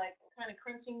 painful. It's like kind of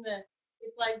crunching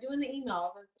it's like doing the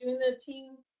emails. It's doing the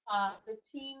team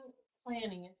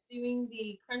planning. It's doing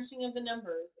the crunching of the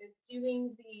numbers. It's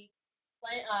doing the,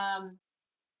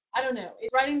 I don't know.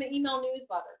 It's writing the email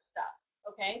newsletter stuff.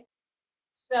 Okay.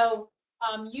 So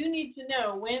you need to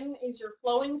know when is your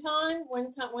flowing time, when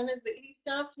is the easy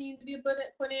stuff need to be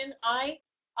put in. My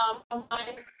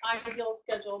ideal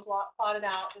schedule plotted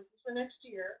out. This is for next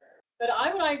year, but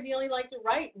I would ideally like to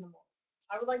write in the morning.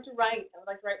 I would like to write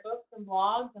books and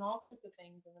blogs and all sorts of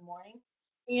things in the morning,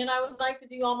 and I would like to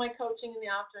do all my coaching in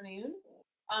the afternoon,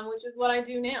 which is what I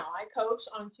do now. I coach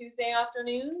on Tuesday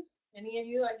afternoons. Many of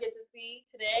you I get to see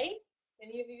today.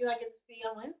 Many of you I get to see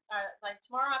on Wednesday, like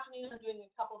tomorrow afternoon. I'm doing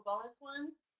a couple of bonus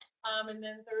ones, and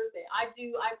then Thursday. I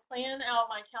plan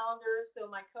out my calendar, so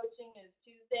my coaching is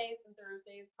Tuesdays and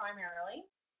Thursdays primarily,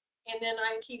 and then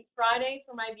I keep Friday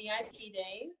for my VIP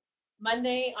days.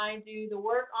 Monday I do the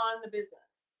work on the business,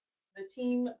 the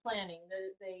team planning,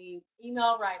 the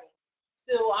email writing.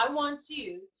 So I want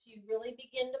you to really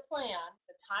begin to plan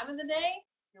the time of the day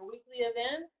Your weekly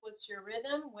events, what's your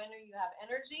rhythm? When do you have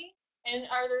energy? And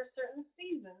are there certain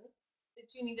seasons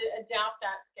that you need to adapt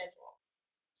that schedule?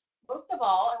 Most of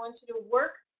all, I want you to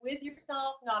work with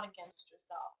yourself, not against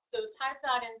yourself. So type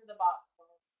that into the box for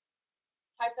me.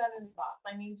 Type that in the box.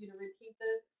 I need you to repeat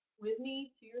this with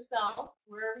me to yourself,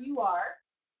 wherever you are.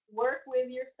 Work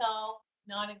with yourself,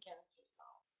 not against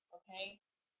yourself. Okay?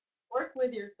 Work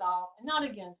with yourself and not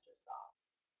against yourself.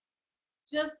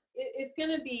 It's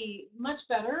going to be much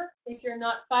better if you're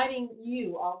not fighting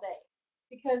you all day,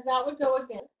 because that would go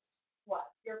against what?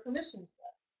 Your permission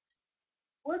slip.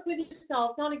 Work with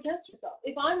yourself, not against yourself.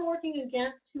 If I'm working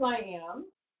against who I am,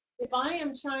 if I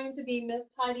am trying to be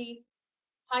Miss Tidy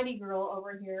girl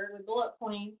over here with bullet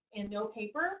points and no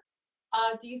paper,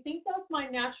 do you think that's my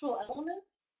natural element?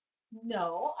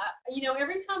 No.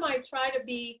 Every time I try to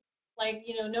be like,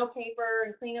 no paper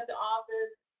and clean up the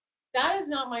office, that is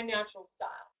not my natural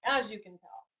style, as you can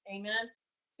tell. Amen.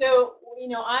 So,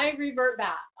 I revert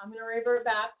back. I'm going to revert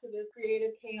back to this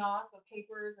creative chaos of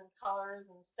papers and colors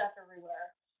and stuff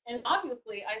everywhere. And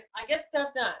obviously, I get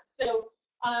stuff done. So,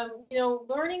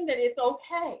 learning that it's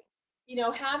okay,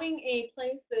 having a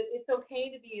place that it's okay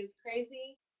to be as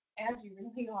crazy as you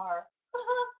really are.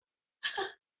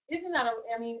 Isn't that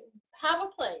I mean, have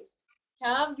a place,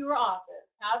 have your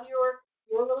office, have your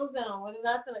little zone, whether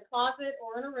that's in a closet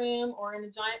or in a room or in a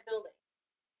giant building.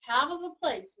 Have a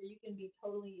place where you can be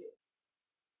totally you,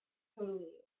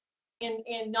 totally you.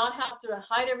 And not have to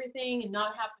hide everything and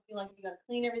not have to feel like you got to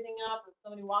clean everything up if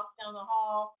somebody walks down the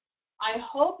hall. I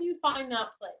hope you find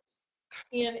that place.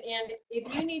 And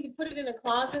if you need to put it in a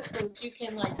closet so that you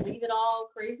can like leave it all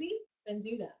crazy, then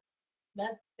do that.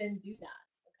 Then do that.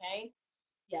 Okay.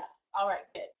 Yes. All right.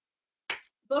 Good.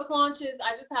 Book launches.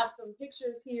 I just have some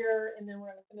pictures here, and then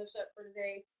we're going to finish up for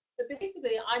today. But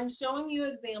basically, I'm showing you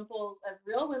examples of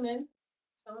real women.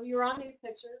 Some of you are on these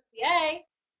pictures. Yay!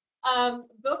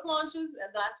 Book launches,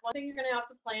 that's one thing you're going to have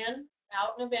to plan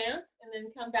out in advance and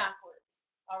then come backwards.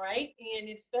 All right.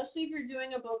 And especially if you're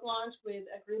doing a book launch with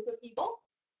a group of people,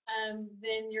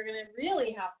 then you're going to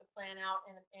really have to plan out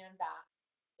and back.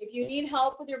 If you need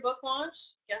help with your book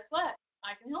launch, guess what?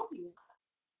 I can help you.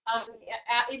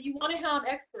 If you want to have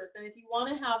experts and if you want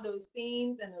to have those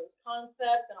themes and those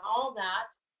concepts and all that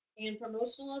and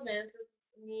promotional events, this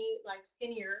is me like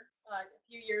skinnier a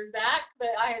few years back,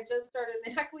 but I had just started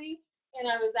NACWE and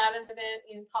I was at an event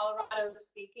in Colorado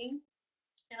speaking,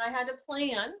 and I had to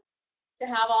plan to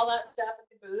have all that stuff at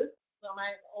the booth. So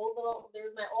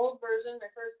there's my old version,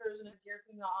 my first version of Dear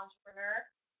Female Entrepreneur,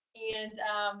 and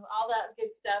all that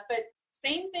good stuff. But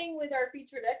same thing with our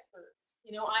featured experts.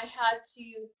 I had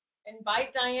to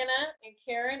invite Diana and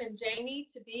Karen and Jamie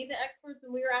to be the experts,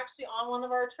 and we were actually on one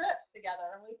of our trips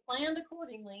together, and we planned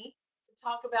accordingly to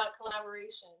talk about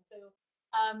collaboration. So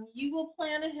you will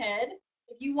plan ahead.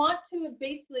 If you want to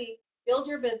basically build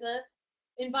your business,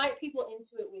 invite people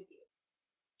into it with you.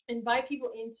 Invite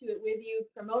people into it with you,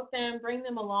 promote them, bring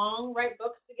them along, write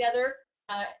books together,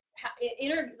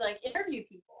 interview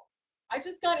people. I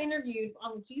just got interviewed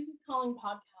on the Jesus Calling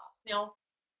podcast. Now,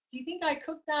 do you think I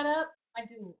cooked that up? I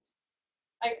didn't.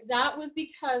 That was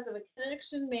because of a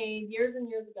connection made years and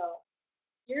years ago.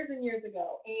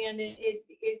 And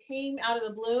it came out of the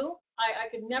blue. I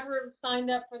could never have signed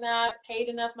up for that, paid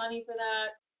enough money for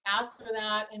that, asked for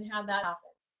that, and had that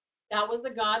happen. That was a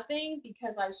God thing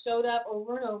because I showed up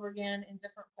over and over again in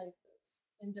different places.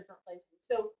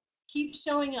 So keep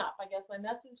showing up. I guess my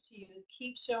message to you is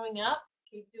keep showing up,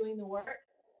 keep doing the work,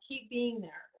 keep being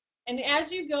there. And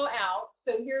as you go out,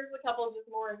 so here's a couple just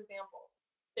more examples.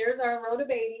 There's our Rhoda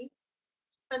Beatty.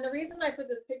 And the reason I put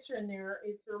this picture in there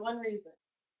is for one reason.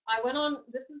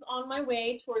 This is on my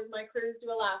way towards my cruise to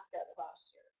Alaska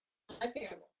last year, my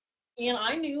family. And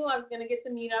I knew I was going to get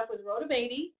to meet up with Rhoda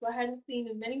Beatty, who I hadn't seen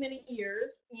in many, many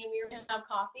years, and we were going to have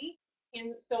coffee.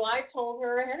 And so I told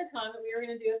her ahead of time that we were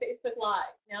going to do a Facebook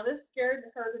Live. Now, this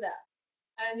scared her to death.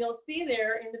 And you'll see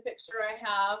there in the picture I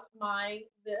have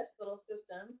this little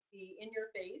system, the In Your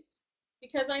Face,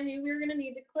 because I knew we were going to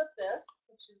need to clip this,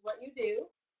 which is what you do.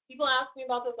 People ask me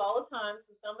about this all the time,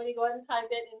 so somebody go ahead and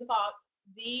type it in the box,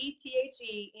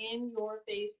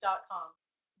 inyourface.com,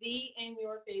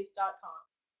 inyourface.com.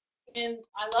 And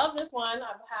I love this one.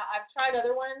 I've tried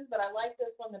other ones, but I like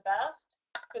this one the best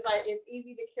because it's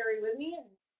easy to carry with me and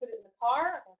put it in the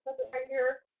car. I can clip it right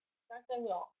here. In fact, I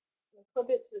will. I'm gonna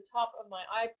clip it to the top of my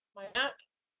Mac,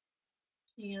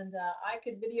 and I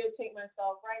could videotape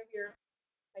myself right here.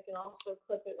 I can also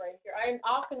clip it right here. I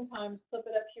oftentimes clip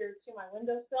it up here to my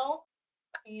windowsill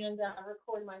and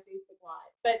record my Facebook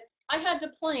Live. But I had to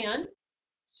plan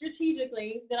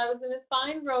strategically that I was going to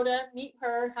find Rhoda, meet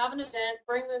her, have an event,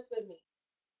 bring this with me.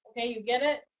 Okay, you get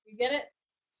it? You get it?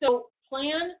 So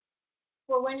plan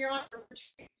for when you're on your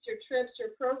retreats, your trips, your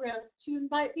programs to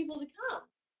invite people to come,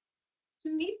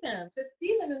 to meet them, to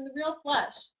see them in the real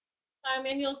flesh.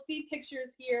 And you'll see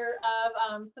pictures here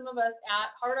of some of us at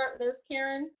Heart Art. There's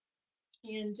Karen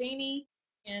and Janie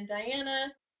and Diana,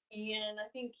 and I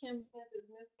think Kim Smith is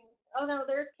missing. Oh no,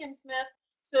 there's Kim Smith.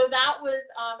 So that was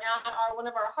at one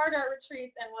of our Heart Art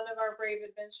retreats and one of our Brave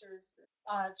Adventures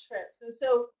trips. And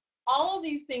so all of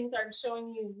these things I'm showing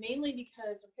you mainly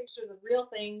because they're pictures of real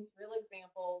things, real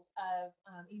examples of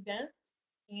events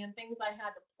and things I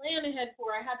had to plan ahead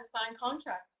for. I had to sign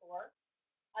contracts for.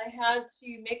 I had to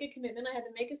make a commitment. I had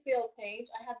to make a sales page.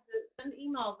 I had to send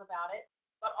emails about it.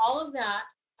 But all of that,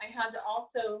 I had to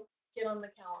also get on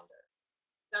the calendar.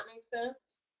 Does that make sense?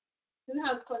 Who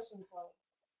has questions for me?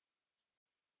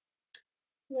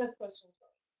 Who has questions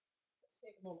for me? Let's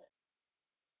take a moment.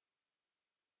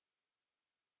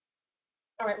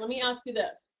 All right, let me ask you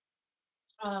this.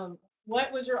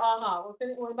 What was your aha?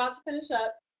 We're about to finish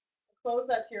up. We'll close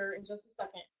up here in just a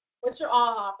second. What's your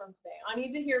aha from today? I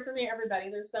need to hear from you, everybody.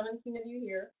 There's 17 of you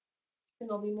here, and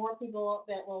there'll be more people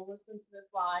that will listen to this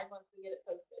live once we get it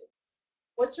posted.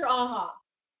 What's your aha?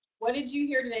 What did you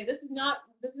hear today? This is not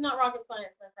rocket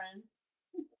science, my friends.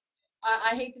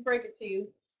 I hate to break it to you.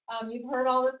 You've heard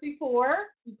all this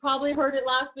before. You probably heard it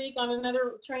last week on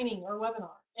another training or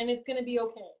webinar, and it's going to be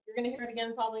okay. You're going to hear it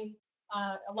again probably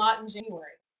a lot in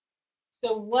January.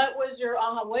 So what was your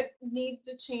aha? What needs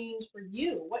to change for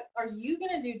you? What are you going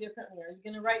to do differently? Are you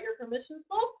going to write your permission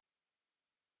slip?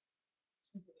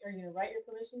 Are you going to write your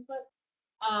permission slip?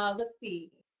 Let's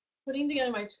see. Putting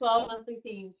together my 12 monthly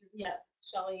themes. Yes,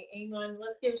 Shelly. Amen.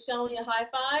 Let's give Shelly a high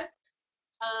five.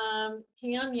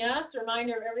 Pam, yes.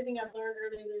 Reminder of everything I've learned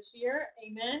earlier this year.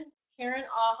 Amen. Karen,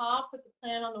 aha. Put the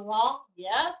plan on the wall.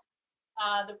 Yes.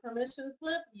 The permission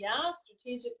slip. Yes.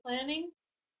 Strategic planning.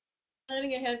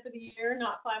 Planning ahead for the year,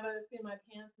 not fly by the seat of my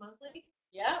pants monthly.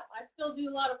 Yeah, I still do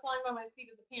a lot of flying by my seat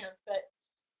of the pants, but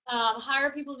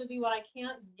hire people to do what I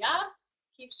can't. Yes.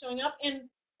 Keep showing up, and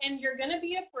you're going to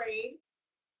be afraid.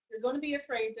 You're going to be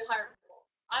afraid to hire people.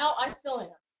 I still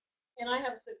am, and I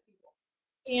have 6 people.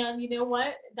 And you know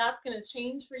what? That's going to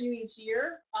change for you each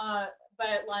year.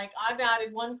 But like I've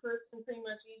added one person pretty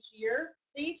much each year.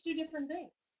 They each do different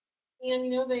things, and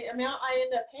you know the amount I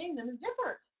end up paying them is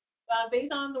different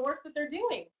based on the work that they're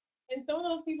doing. And some of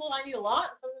those people I need a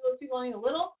lot. Some of those people I need a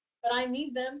little. But I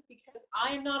need them because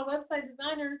I am not a website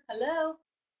designer. Hello.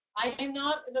 I am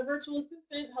not the virtual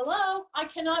assistant. Hello. I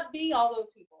cannot be all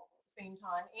those people at the same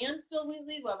time and still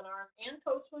lead webinars and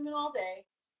coach women all day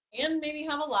and maybe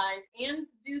have a live and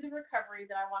do the recovery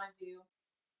that I want to do.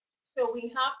 So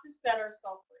we have to set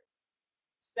ourselves free.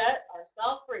 Set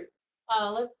ourselves free.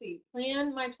 Let's see.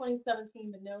 Plan my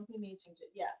 2017, but know who may change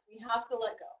it. Yes, we have to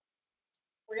let go.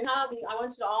 We're gonna have. I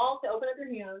want you all to open up your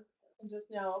hands and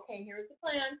just know, okay, here's the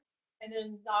plan, and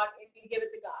then God, you give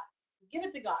it to God. Give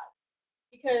it to God,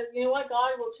 because you know what?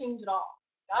 God will change it all.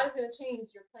 God is gonna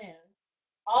change your plan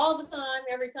all the time,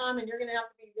 every time, and you're gonna have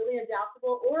to be really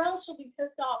adaptable, or else you'll be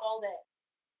pissed off all day.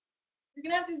 You're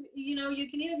gonna have to, you know,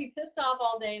 you can either be pissed off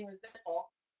all day and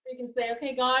resentful, or you can say,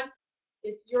 okay, God,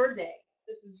 it's your day.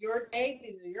 This is your day.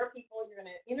 These are your people. You're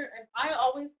gonna and I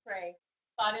always pray,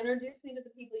 God, introduce me to the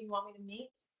people you want me to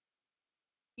meet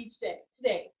each day,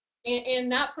 today. And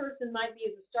that person might be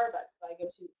at the Starbucks that I go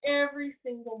to every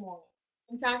single morning.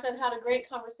 In fact, I've had a great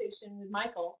conversation with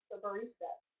Michael, the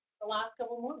barista, the last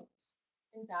couple mornings.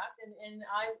 In fact, and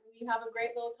we have a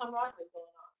great little camaraderie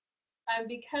going on. And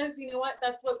because you know what,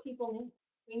 that's what people need.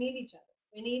 We need each other.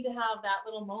 We need to have that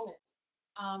little moment.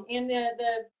 And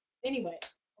anyway,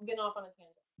 I'm getting off on a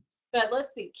tangent. But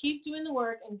let's see, keep doing the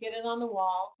work and get it on the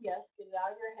wall. Yes, get it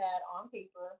out of your head on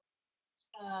paper.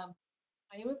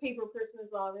 I am a paper person as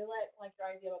well. I really like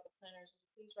your idea about the planners.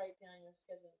 Please write down your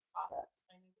scheduling process.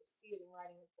 I need to see it in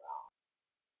writing as well.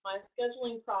 My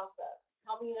scheduling process.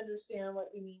 Help me understand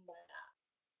what you mean by that.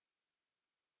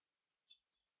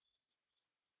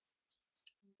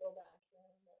 Go back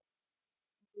here.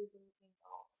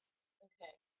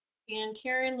 Okay. And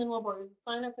Karen Lynn Wilborg is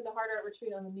sign up for the Heart Art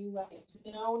Retreat on the new webpage.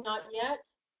 No, not yet.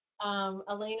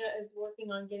 Elena is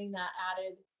working on getting that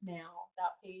added now.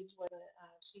 That page wasn't,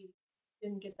 she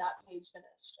didn't get that page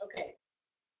finished. Okay.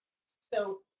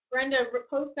 So Brenda,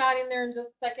 post that in there in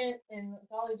just a second. And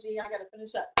golly gee, I got to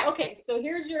finish up. Okay, so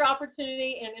here's your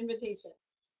opportunity and invitation.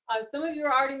 Some of you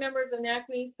are already members of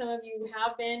NACWE. Some of you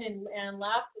have been and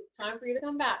left. It's time for you to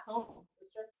come back home,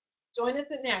 sister. Join us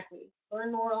at NACWE.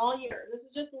 Learn more all year. This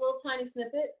is just a little tiny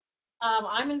snippet.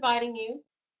 I'm inviting you.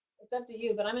 It's up to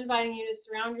you, but I'm inviting you to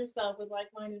surround yourself with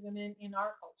like-minded women in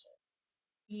our culture.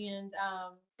 And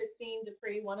Christine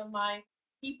Dupree, one of my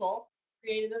people,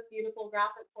 created this beautiful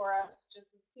graphic for us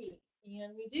just this week.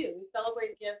 And we do. We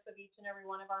celebrate gifts of each and every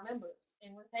one of our members,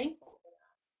 and we're thankful for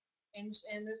that. And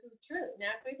this is true.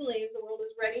 NACWE believes the world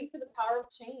is ready for the power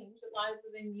of change that lies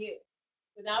within you.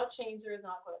 Without change, there is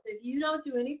not growth. If you don't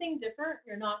do anything different,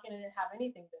 you're not going to have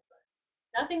anything different.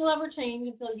 Nothing will ever change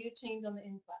until you change on the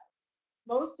inside.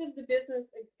 Most of the business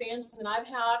expansion that I've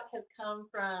had has come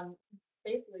from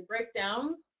basically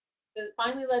breakdowns that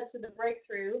finally led to the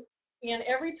breakthrough. And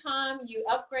every time you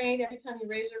upgrade, every time you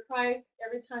raise your price,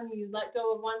 every time you let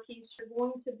go of one piece, you're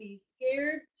going to be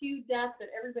scared to death that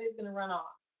everybody's going to run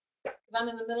off. Because I'm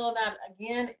in the middle of that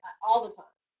again all the time.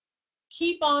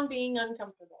 Keep on being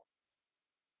uncomfortable.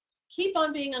 Keep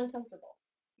on being uncomfortable.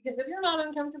 Because if you're not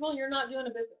uncomfortable, you're not doing a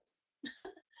business.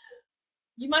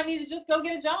 You might need to just go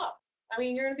get a job. I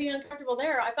mean, you're going to be uncomfortable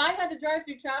there. If I had to drive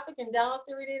through traffic in Dallas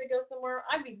every day to go somewhere,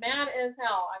 I'd be mad as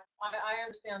hell. I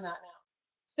understand that now.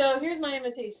 So here's my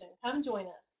invitation. Come join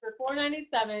us. For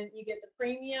 $4.97, you get the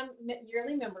premium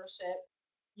yearly membership.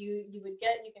 You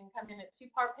can come in at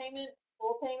two-part payment,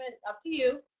 full payment, up to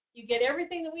you. You get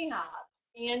everything that we have.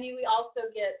 And you also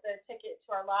get the ticket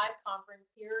to our live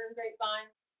conference here in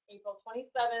Grapevine, April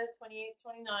 27th, 28th,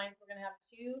 29th. We're going to have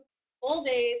 2 full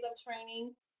days of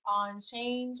training on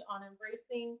change, on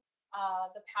embracing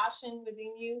the passion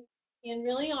within you, and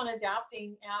really on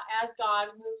adapting as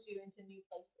God moves you into new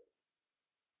places.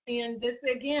 And this,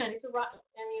 again, it's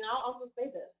I'll just say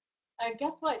this.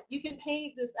 Guess what? You can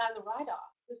pay this as a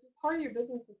write-off. This is part of your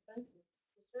business expenses,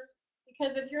 sisters.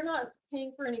 Because if you're not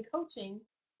paying for any coaching,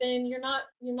 then you're not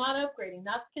upgrading.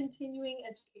 That's continuing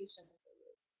education for you.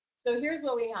 So here's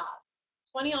what we have.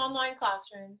 20 online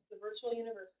classrooms, the virtual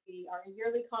university, our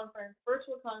yearly conference,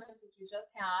 virtual conference, which we just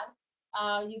had.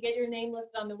 You get your name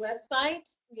listed on the website.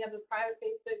 We have a private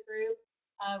Facebook group,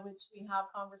 which we have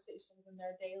conversations in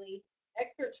there daily.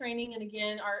 Expert training, and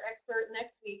again, our expert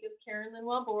next week is Karen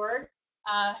Linwell-Board,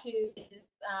 who is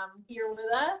here with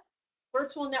us.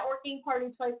 Virtual networking party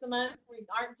twice a month. We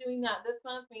aren't doing that this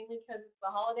month, mainly because it's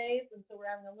the holidays, and so we're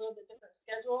having a little bit different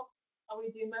schedule. We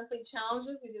do monthly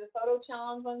challenges. We do the photo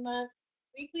challenge one month.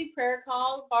 Weekly prayer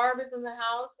call. Barb is in the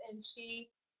house, and she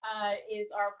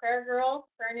is our prayer girl,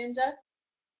 prayer ninja.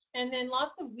 And then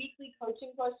lots of weekly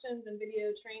coaching questions and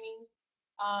video trainings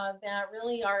that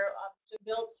really are just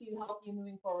built to help you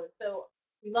moving forward. So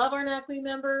we love our NACWE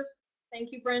members.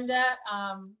 Thank you, Brenda.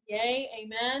 Yay,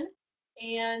 amen.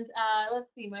 And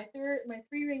let's see, my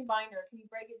 3-ring binder. Can you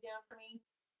break it down for me?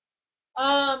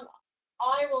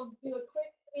 I will do a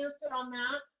quick answer on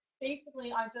that.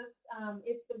 Basically, I just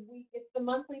it's the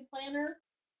monthly planner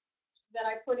that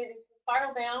I put in. It's the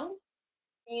spiral bound.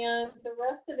 And the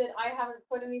rest of it, I haven't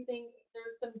put anything.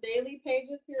 There's some daily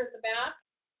pages here at the back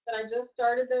that I just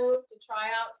started those to try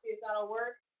out, see if that'll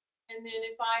work. And then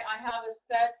if I have a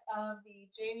set of the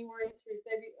January through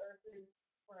February,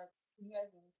 can you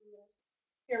guys see this?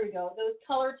 Here we go. Those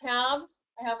color tabs,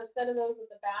 I have a set of those at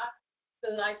the back so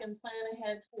that I can plan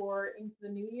ahead for into the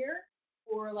new year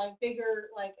for like bigger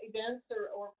like events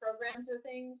or programs or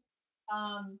things.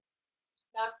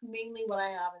 That's mainly what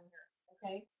I have in here.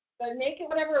 Okay. But make it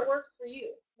whatever it works for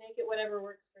you. Make it whatever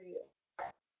works for you.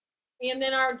 And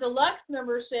then our deluxe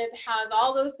membership has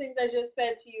all those things I just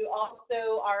said to you.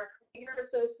 Also, our Creator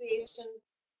Association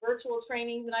virtual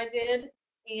training that I did.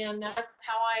 And that's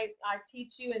how I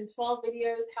teach you in 12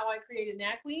 videos how I created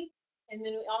NACWE. And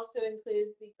then it also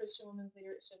includes the Christian Women's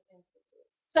Leadership Institute.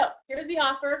 So here's the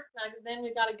offer. Now, then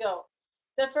we've got to go.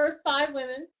 The first 5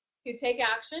 women who take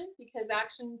action, because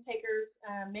action takers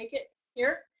make it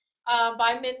here,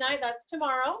 by midnight, that's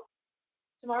tomorrow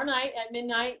night at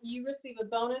midnight, you receive a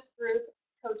bonus group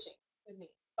coaching with me.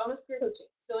 Bonus group coaching.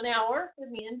 So an hour with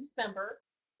me in December.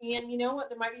 And you know what?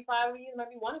 There might be 5 of you, there might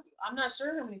be 1 of you. I'm not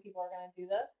sure how many people are going to do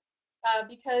this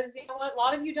because you know what? A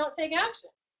lot of you don't take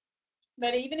action.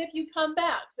 But even if you come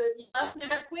back, so if you left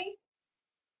NACWE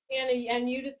and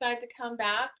you decide to come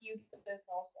back, you get this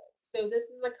also. So this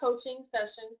is a coaching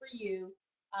session for you,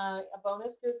 a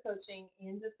bonus group coaching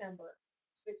in December.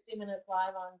 60 minutes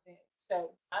live on Zoom.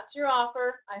 So that's your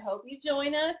offer. I hope you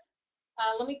join us.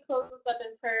 Let me close this up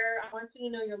in prayer. I want you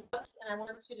to know your lips, and I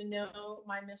want you to know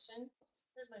my mission.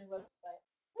 Here's my website.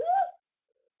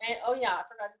 And, oh, yeah, I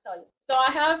forgot to tell you. So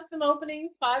I have some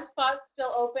openings, 5 spots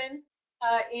still open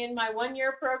in my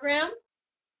 1-year program.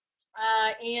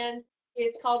 And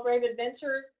it's called Brave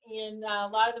Adventures. And a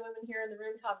lot of the women here in the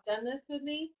room have done this with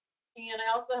me. And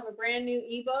I also have a brand new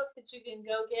ebook that you can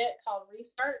go get called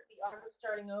Restart, The Art of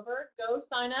Starting Over. Go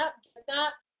sign up, get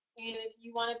that. And if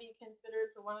you want to be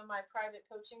considered for one of my private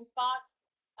coaching spots,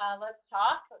 let's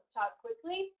talk. Let's talk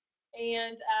quickly.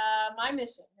 And my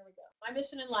mission, here we go. My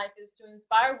mission in life is to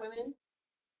inspire women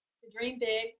to dream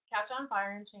big, catch on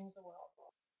fire, and change the world.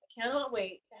 I cannot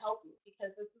wait to help you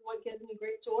because this is what gives me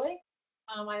great joy.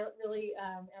 I really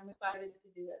am excited to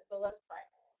do this. So let's pray.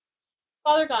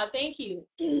 Father God, thank you.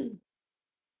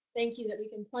 Thank you that we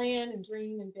can plan and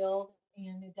dream and build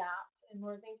and adapt. And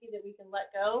Lord, thank you that we can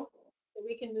let go, that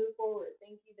we can move forward.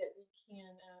 Thank you that we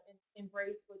can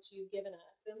embrace what you've given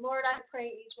us. And Lord, I pray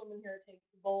each woman here takes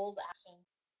bold action,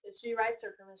 that she writes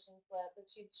her permission slip, that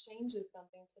she changes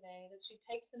something today, that she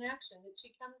takes an action, that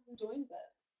she comes and joins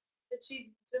us, that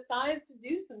she decides to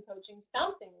do some coaching,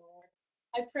 something, Lord.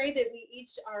 I pray that we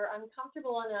each are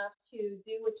uncomfortable enough to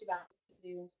do what you've asked us to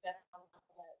do and step on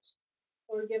the ledge.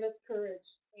 Lord, give us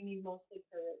courage. We need mostly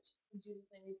courage. In Jesus'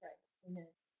 name we pray.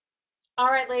 Amen. All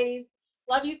right, ladies.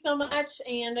 Love you so much.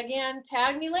 And again,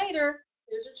 tag me later.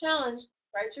 Here's your challenge.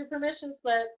 Write your permission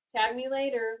slip. Tag me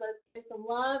later. Let's give some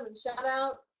love and shout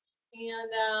out. And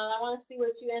I want to see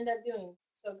what you end up doing.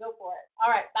 So go for it.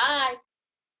 All right. Bye.